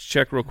me just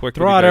check real quick.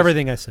 Throw out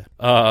everything I said.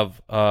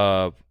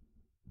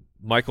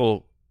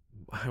 Michael,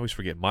 I always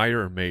forget,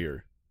 Meyer or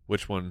Mayer?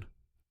 Which one?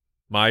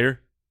 Meyer?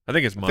 I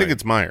think it's Meyer. I think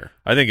it's Meyer.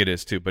 I think it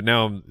is too, but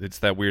now it's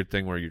that weird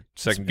thing where you're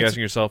second-guessing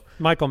yourself.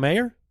 Michael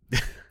Mayer?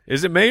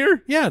 Is it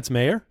Mayer? Yeah, it's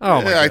Mayer.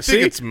 Oh, my God. I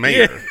think it's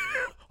Mayer. Yeah.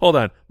 Hold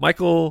on.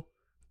 Michael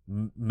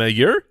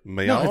Mayer?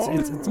 No,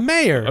 it's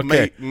Mayer.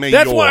 Okay.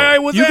 That's why I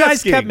was You asking.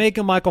 guys kept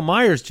making Michael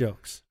Myers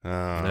jokes. Oh,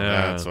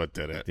 that's what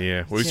did it.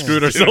 Yeah, we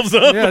screwed ourselves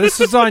up. Yeah, this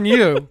is on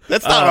you.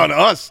 That's not on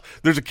us.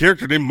 There's a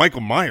character named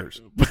Michael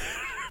Myers.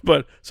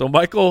 But so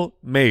Michael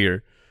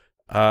Mayer,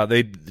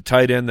 the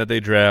tight end that they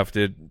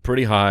drafted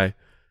pretty high.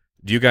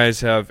 Do you guys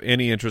have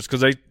any interest?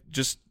 Because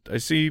I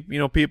see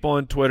people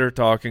on Twitter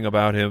talking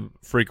about him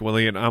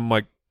frequently, and I'm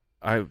like,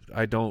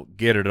 I don't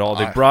get it at all.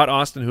 They brought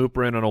Austin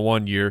Hooper in on a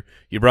 1 year.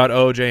 You brought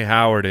O.J.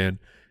 Howard in,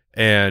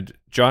 and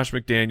Josh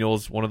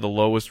McDaniels, one of the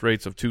lowest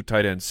rates of 2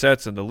 tight end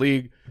sets in the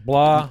league.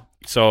 Blah.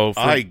 So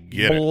I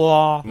get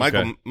blah.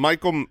 it.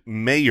 Michael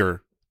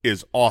Mayer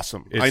is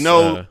awesome. It's, I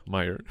know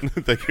Meyer.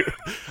 Thank you.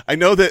 I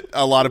know that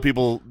a lot of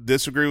people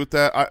disagree with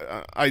that.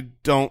 I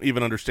don't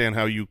even understand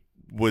how you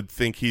would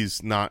think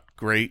he's not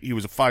great. He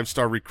was a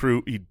 5-star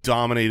recruit. He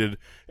dominated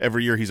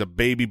every year. He's a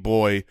baby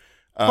boy.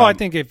 I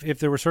think if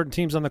there were certain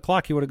teams on the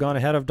clock, he would have gone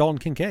ahead of Dalton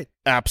Kincaid.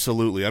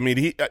 Absolutely. I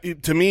mean,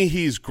 to me,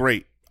 he's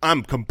great.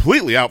 I'm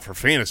completely out for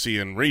fantasy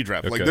and redraft.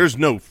 Okay. Like, there's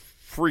no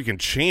freaking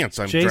chance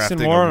I'm Jason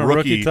drafting Moore a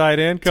rookie tight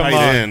end. Come tight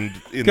on.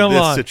 end in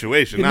this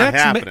situation. Not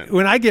happening.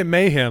 When I get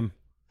Mayhem,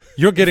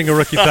 you're getting a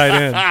rookie tight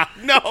end.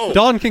 No.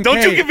 Dalton Kincaid.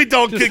 Don't you give me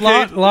Dalton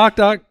Kincaid. Lock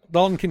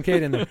Dalton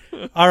Kincaid in there.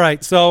 All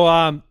right,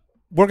 so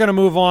we're going to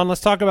move on.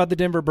 Let's talk about the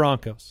Denver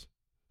Broncos.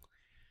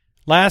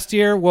 Last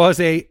year was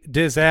a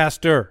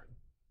disaster.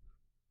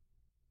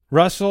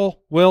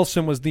 Russell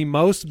Wilson was the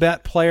most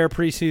bet player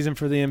preseason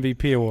for the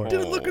MVP award.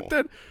 Dude, look at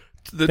that.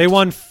 They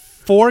won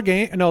 4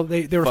 games. No,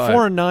 they were 5.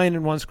 4-9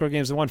 in one-score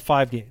games. They won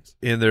 5 games.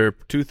 In their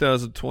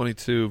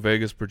 2022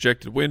 Vegas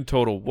projected win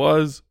total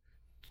was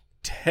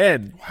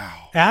 10.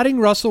 Wow. Adding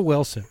Russell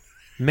Wilson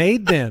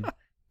made them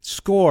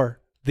score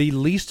the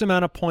least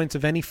amount of points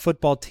of any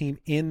football team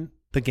in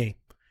the game.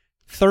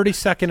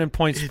 32nd in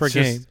points per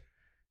game.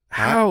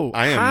 How?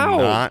 I am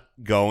not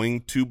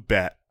going to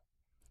bet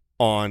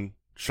on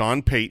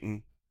Sean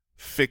Payton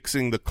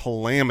fixing the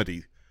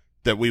calamity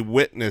that we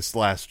witnessed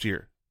last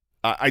year.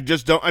 I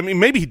just don't. I mean,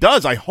 maybe he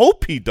does. I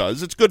hope he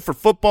does. It's good for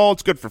football.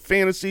 It's good for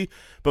fantasy.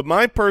 But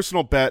my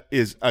personal bet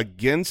is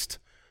against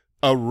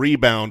a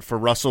rebound for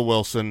Russell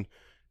Wilson.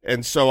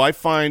 And so I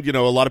find,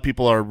 a lot of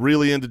people are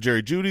really into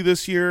Jerry Jeudy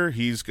this year.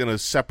 He's going to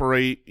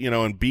separate,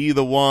 and be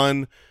the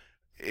one.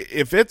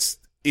 If it's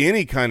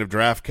any kind of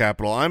draft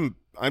capital, I'm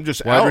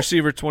just wide out.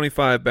 receiver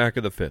 25, back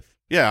of the 5th.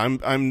 Yeah,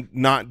 I'm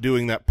not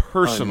doing that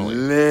personally.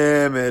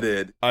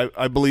 Unlimited.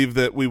 I believe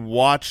that we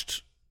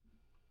watched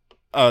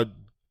a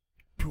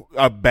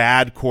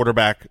bad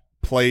quarterback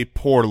play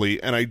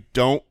poorly, and I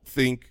don't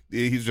think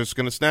he's just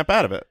going to snap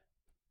out of it.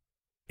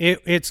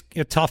 It's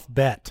a tough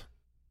bet.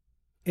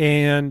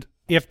 And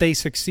if they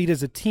succeed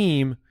as a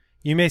team,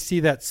 you may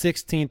see that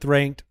 16th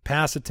ranked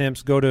pass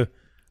attempts go to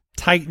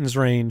Titans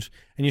range,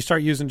 and you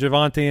start using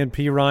Javonte and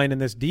P. Ryan in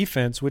this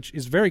defense, which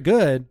is very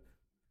good.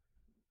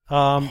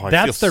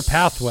 That's their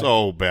pathway.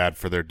 So bad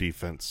for their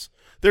defense.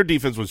 Their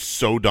defense was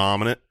so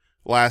dominant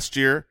last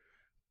year.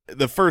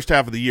 The first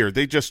half of the year,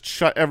 they just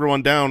shut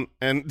everyone down,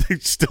 and they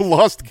still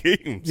lost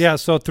games. Yeah,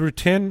 so through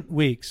 10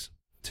 weeks,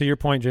 to your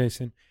point,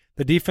 Jason,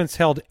 the defense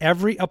held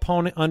every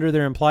opponent under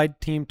their implied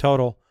team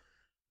total,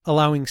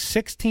 allowing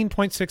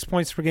 16.6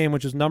 points per game,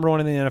 which is number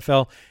 1 in the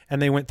NFL,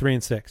 and they went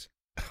 3-6.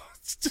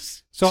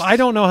 So I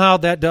don't know how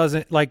that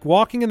doesn't, like,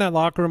 walking in that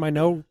locker room, I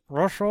know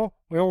Russell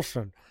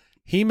Wilson,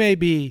 he may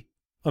be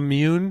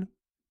immune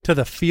to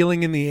the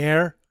feeling in the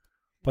air,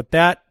 but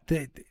the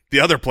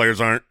other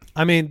players aren't.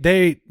 I mean,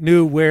 they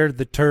knew where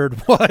the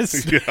turd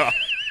was. Yeah.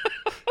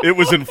 It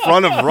was in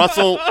front of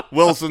Russell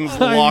Wilson's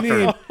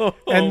locker.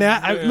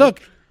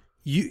 Look,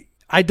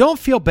 I don't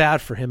feel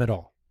bad for him at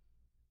all.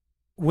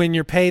 When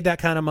you're paid that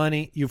kind of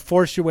money, you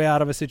force your way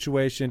out of a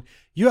situation,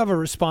 you have a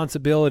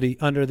responsibility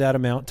under that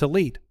amount to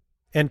lead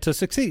and to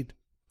succeed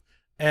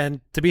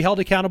and to be held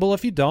accountable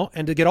if you don't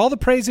and to get all the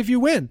praise if you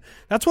win.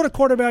 That's what a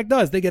quarterback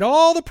does. They get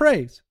all the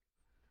praise.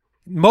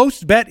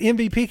 Most bet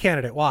MVP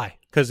candidate. Why?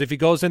 Because if he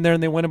goes in there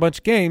and they win a bunch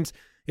of games,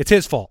 it's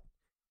his fault.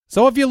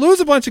 So if you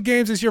lose a bunch of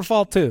games, it's your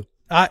fault too.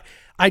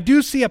 I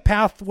do see a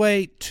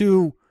pathway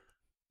to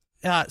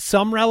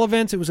some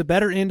relevance. It was a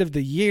better end of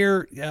the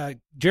year.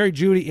 Jerry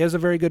Jeudy is a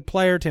very good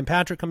player. Tim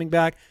Patrick coming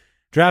back,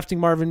 drafting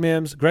Marvin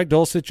Mims. Greg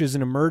Dulcich is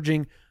an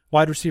emerging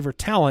wide receiver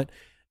talent.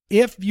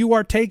 If you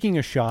are taking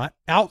a shot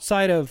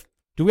outside of,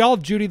 do we all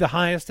have Jeudy the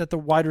highest at the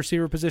wide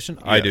receiver position?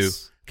 I do.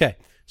 Okay.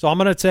 So I'm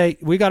going to say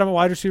we got him a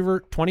wide receiver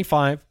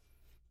 25.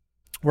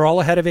 We're all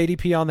ahead of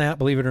ADP on that,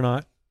 believe it or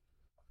not.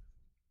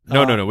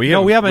 No. We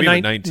have a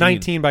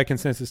 19 by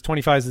consensus.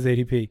 25 is his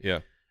ADP. Yeah.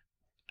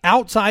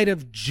 Outside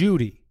of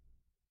Jeudy,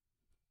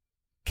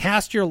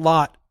 cast your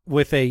lot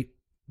with a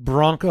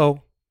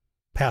Bronco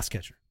pass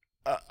catcher.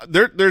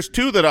 There's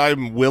two that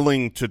I'm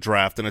willing to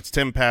draft, and it's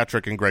Tim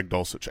Patrick and Greg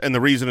Dulcich. And the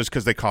reason is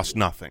because they cost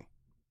nothing.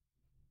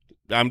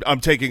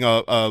 I'm taking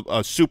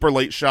a super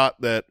late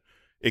shot that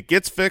it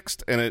gets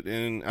fixed,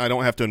 and I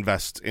don't have to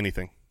invest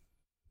anything.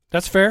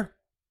 That's fair.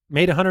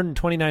 Made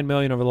 $129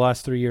 million over the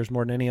last 3 years,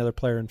 more than any other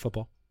player in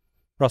football.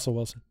 Russell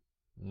Wilson.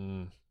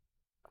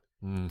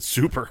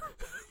 Super.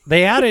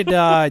 They added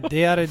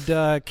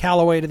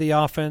Callaway to the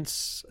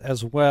offense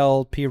as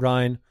well. P.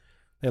 Ryan.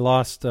 They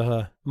lost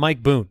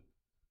Mike Boone,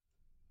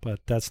 but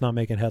that's not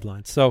making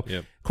headlines. So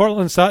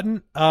Cortland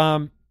Sutton.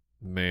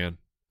 Man,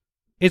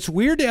 it's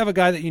weird to have a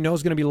guy that you know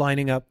is going to be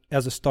lining up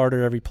as a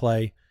starter every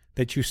play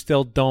that you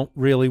still don't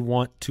really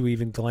want to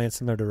even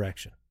glance in their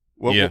direction.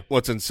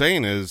 What's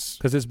insane is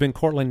because it's been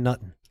Cortland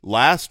Sutton.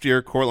 Last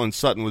year, Cortland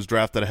Sutton was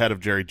drafted ahead of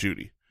Jerry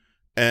Jeudy,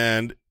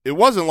 and it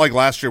wasn't like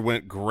last year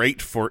went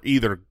great for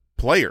either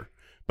player.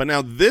 But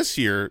now this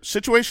year,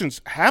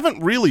 situations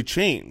haven't really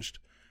changed.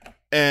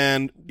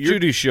 And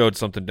Jeudy showed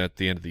something at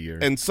the end of the year.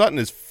 And Sutton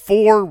is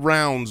 4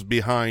 rounds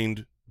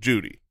behind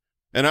Jeudy.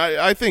 And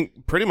I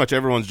think pretty much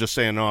everyone's just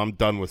saying, no, I'm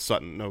done with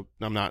Sutton. No,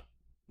 I'm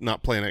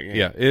not playing that game.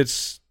 Yeah,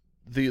 it's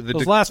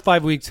those last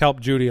 5 weeks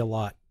helped Jeudy a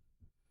lot.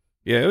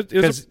 Yeah, it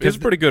was a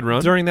pretty good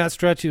run. During that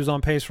stretch, he was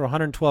on pace for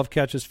 112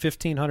 catches,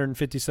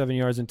 1,557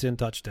 yards, and 10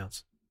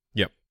 touchdowns.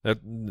 Yep,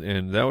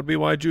 and that would be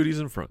why Judy's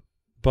in front.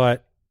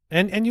 But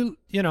and you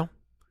know,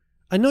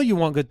 I know you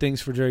want good things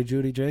for Jerry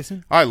Jeudy,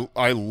 Jason. I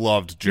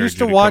loved Jerry Jeudy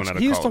coming out of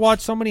He used to watch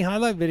so many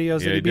highlight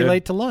videos that he'd be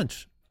late to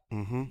lunch.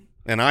 Mm-hmm.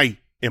 And I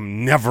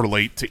am never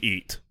late to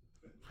eat.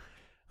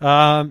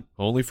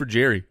 Only for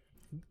Jerry.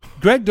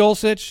 Greg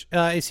Dulcich,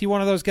 is he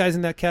one of those guys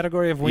in that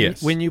category of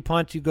yes. when you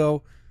punt, you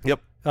go? Yep.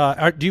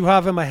 Do you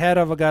have him ahead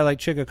of a guy like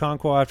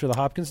Chigakonkwo after the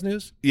Hopkins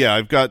news? Yeah,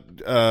 I've got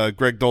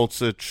Greg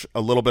Dulcich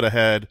a little bit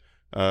ahead.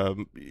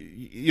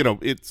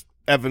 It's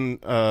Evan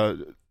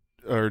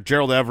or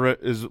Gerald Everett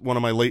is one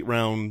of my late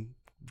round,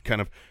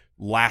 kind of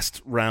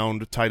last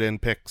round tight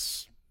end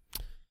picks.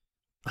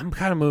 I'm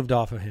kind of moved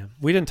off of him.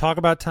 We didn't talk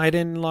about tight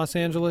end in Los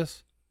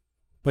Angeles,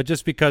 but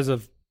just because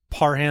of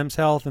Parham's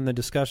health and the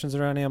discussions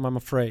around him, I'm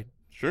afraid.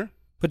 Sure.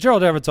 But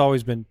Gerald Everett's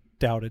always been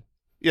doubted.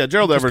 Yeah,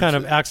 Gerald Everett kind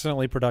of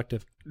accidentally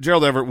productive.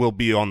 Gerald Everett will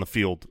be on the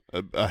field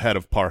ahead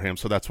of Parham,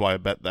 so that's why I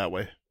bet that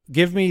way.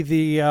 Give me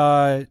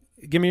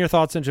your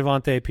thoughts on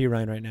Javonte P.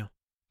 Ryan right now.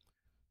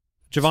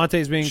 Javonte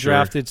is being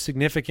drafted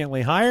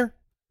significantly higher.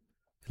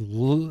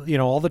 You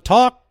know, all the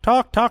talk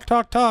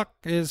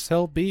is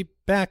he'll be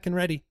back and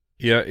ready.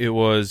 Yeah, it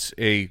was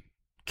a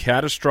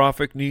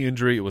catastrophic knee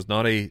injury. It was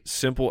not a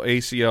simple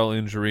ACL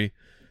injury.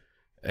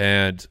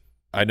 And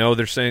I know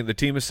they're saying the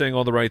team is saying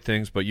all the right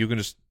things, but you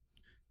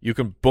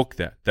can book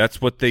that. That's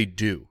what they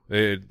do.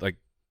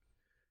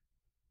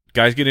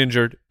 Guys get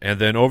injured, and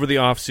then over the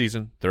off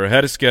season, they're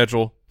ahead of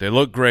schedule. They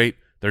look great.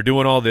 They're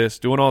doing all this,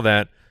 doing all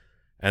that,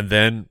 and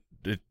then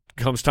it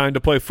comes time to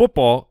play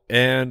football,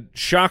 and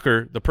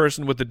shocker, the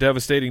person with the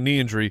devastating knee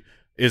injury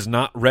is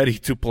not ready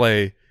to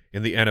play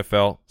in the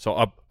NFL.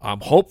 So I'm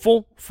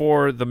hopeful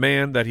for the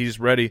man that he's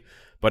ready,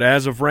 but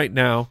as of right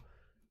now,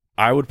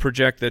 I would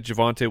project that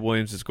Javonte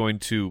Williams is going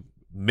to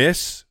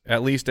miss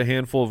at least a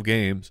handful of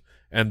games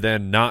and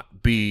then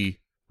not be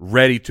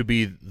ready to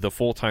be the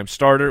full-time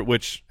starter,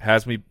 which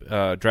has me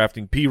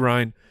drafting P.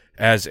 Ryan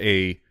as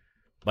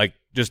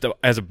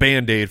as a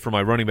Band-Aid for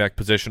my running back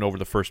position over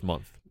the first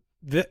month.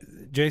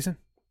 Jason?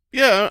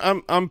 Yeah,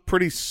 I'm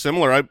pretty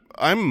similar.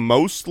 I'm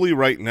mostly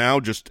right now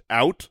just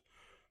out.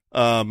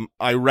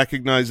 I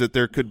recognize that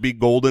there could be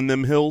gold in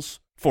them hills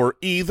for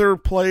either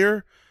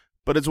player,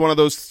 but it's one of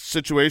those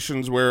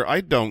situations where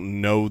I don't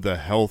know the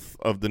health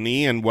of the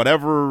knee, and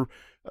whatever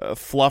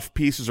fluff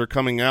pieces are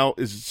coming out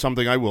is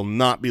something I will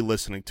not be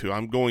listening to.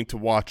 I'm going to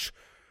watch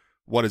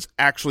what is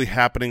actually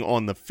happening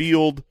on the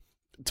field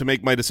to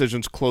make my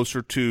decisions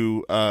closer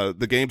to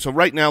the game. So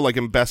right now, like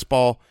in best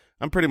ball,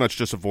 I'm pretty much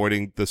just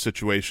avoiding the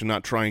situation,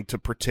 not trying to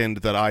pretend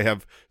that I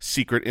have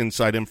secret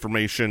inside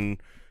information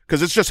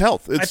because it's just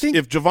health.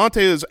 If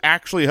Javonte is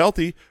actually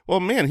healthy, well,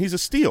 man, he's a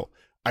steal.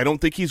 I don't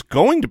think he's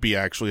going to be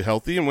actually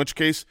healthy, in which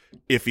case,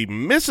 if he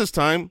misses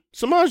time,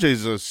 Samaje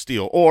is a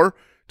steal. Or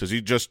does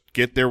he just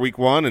get there week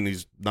one and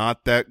he's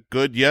not that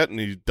good yet and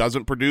he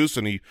doesn't produce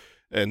and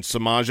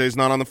Samaje's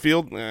not on the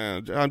field?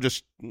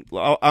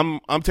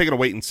 I'm taking a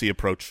wait-and-see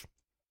approach.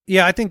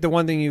 Yeah, I think the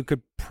one thing you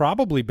could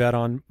probably bet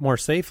on more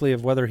safely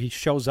of whether he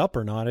shows up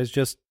or not is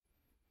just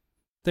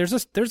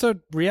there's a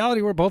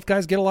reality where both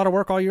guys get a lot of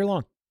work all year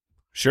long.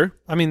 Sure.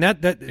 I mean,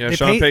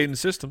 Sean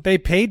Payton's system. They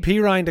paid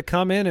Pirine to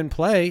come in and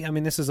play. I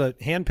mean, this is a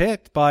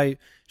handpicked by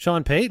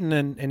Sean Payton,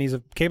 and he's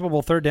a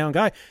capable third down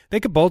guy. They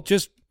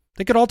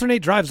could alternate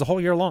drives the whole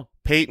year long.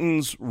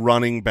 Peyton's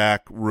running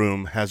back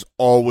room has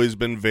always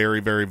been very,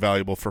 very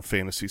valuable for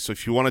fantasy. So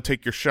if you want to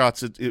take your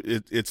shots,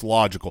 it's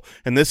logical.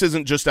 And this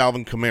isn't just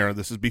Alvin Kamara.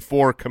 This is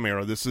before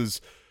Kamara. This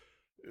is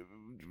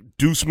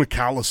Deuce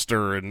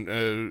McAllister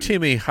and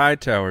Timmy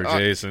Hightower,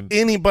 Jason.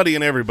 Anybody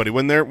and everybody.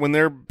 When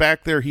they're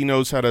back there, he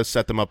knows how to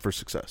set them up for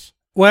success.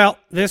 Well,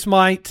 this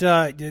might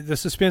the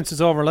suspense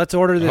is over. Let's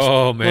order this.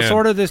 Oh, man. Let's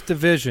order this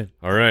division.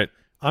 All right.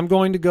 I'm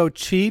going to go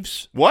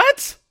Chiefs.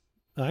 What?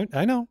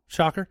 I know.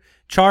 Shocker.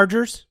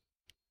 Chargers.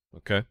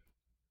 Okay.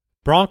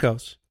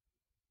 Broncos.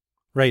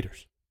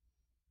 Raiders.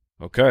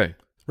 Okay.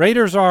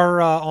 Raiders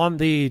are on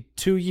the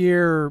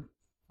 2-year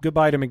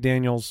goodbye to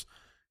McDaniels,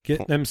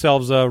 get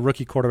themselves a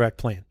rookie quarterback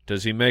plan.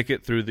 Does he make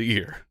it through the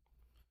year?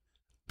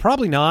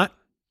 Probably not,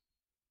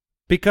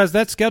 because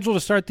that's scheduled to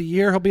start the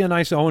year. He'll be a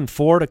nice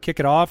 0-4 to kick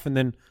it off, and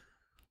then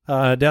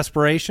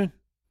desperation.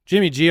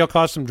 Jimmy G will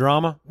cause some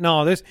drama.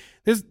 No, this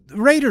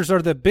Raiders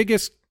are the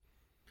biggest.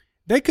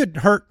 They could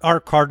hurt our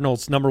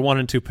Cardinals' number 1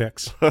 and 2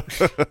 picks.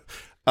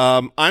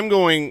 I'm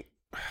going.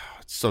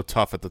 It's so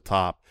tough at the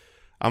top.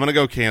 I'm going to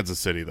go Kansas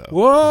City though.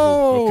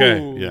 Whoa.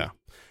 Okay. Yeah.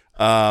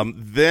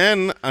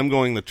 Then I'm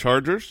going the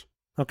Chargers.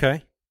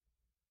 Okay.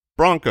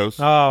 Broncos.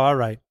 Oh, all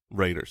right.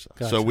 Raiders.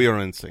 Gotcha. So we are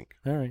in sync.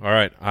 All right. All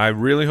right. I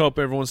really hope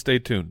everyone stay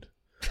tuned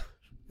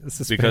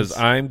Suspense. because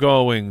I'm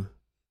going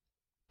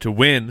to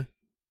win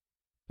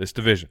this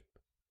division.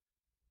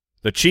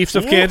 The Chiefs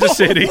of Kansas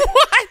City.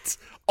 What?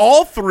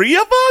 All three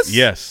of us?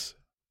 Yes.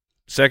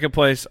 Second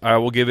place, I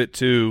will give it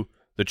to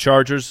the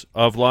Chargers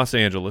of Los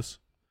Angeles.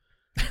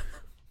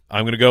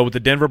 I'm going to go with the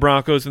Denver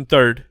Broncos in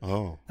third.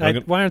 Oh.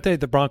 Why aren't they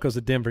the Broncos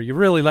of Denver? You're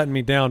really letting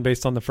me down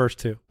based on the first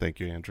two. Thank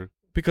you, Andrew.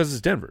 Because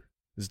it's Denver.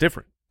 It's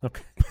different.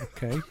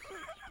 Okay.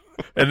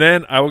 And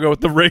then I will go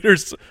with the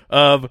Raiders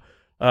of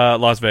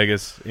Las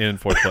Vegas in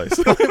fourth place.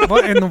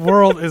 What in the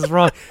world is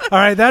wrong? All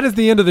right, that is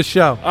the end of the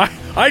show.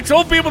 I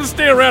told people to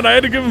stay around. I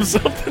had to give them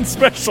something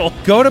special.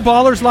 Go to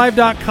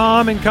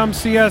ballerslive.com and come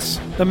see us.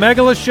 The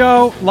Megala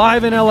Show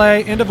live in LA,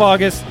 end of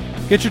August.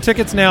 Get your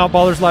tickets now,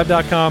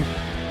 ballerslive.com.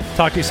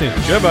 Talk to you soon.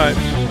 Goodbye.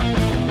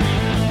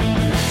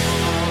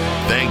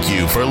 Thank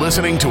you for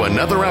listening to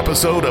another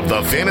episode of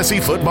the Fantasy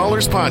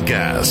Footballers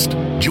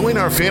Podcast. Join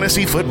our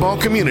fantasy football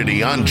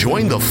community on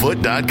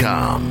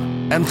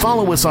jointhefoot.com and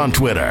follow us on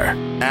Twitter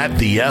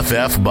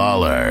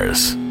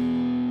 @TheFFBallers.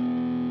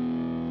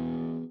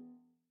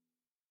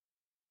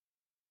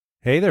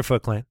 Hey there,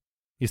 Foot Clan.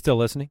 You still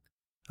listening?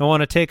 I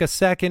want to take a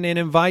second and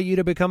invite you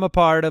to become a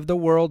part of the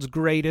world's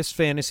greatest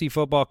fantasy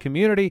football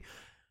community.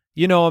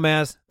 You know them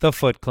as the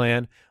Foot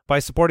Clan. By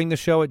supporting the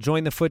show at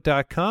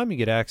jointhefoot.com, you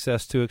get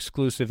access to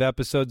exclusive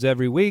episodes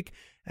every week,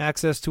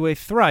 access to a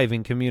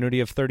thriving community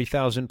of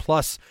 30,000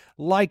 plus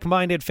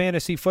like-minded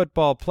fantasy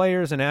football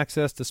players, and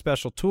access to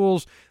special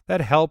tools that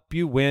help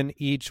you win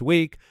each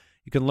week.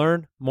 You can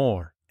learn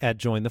more at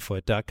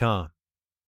jointhefoot.com.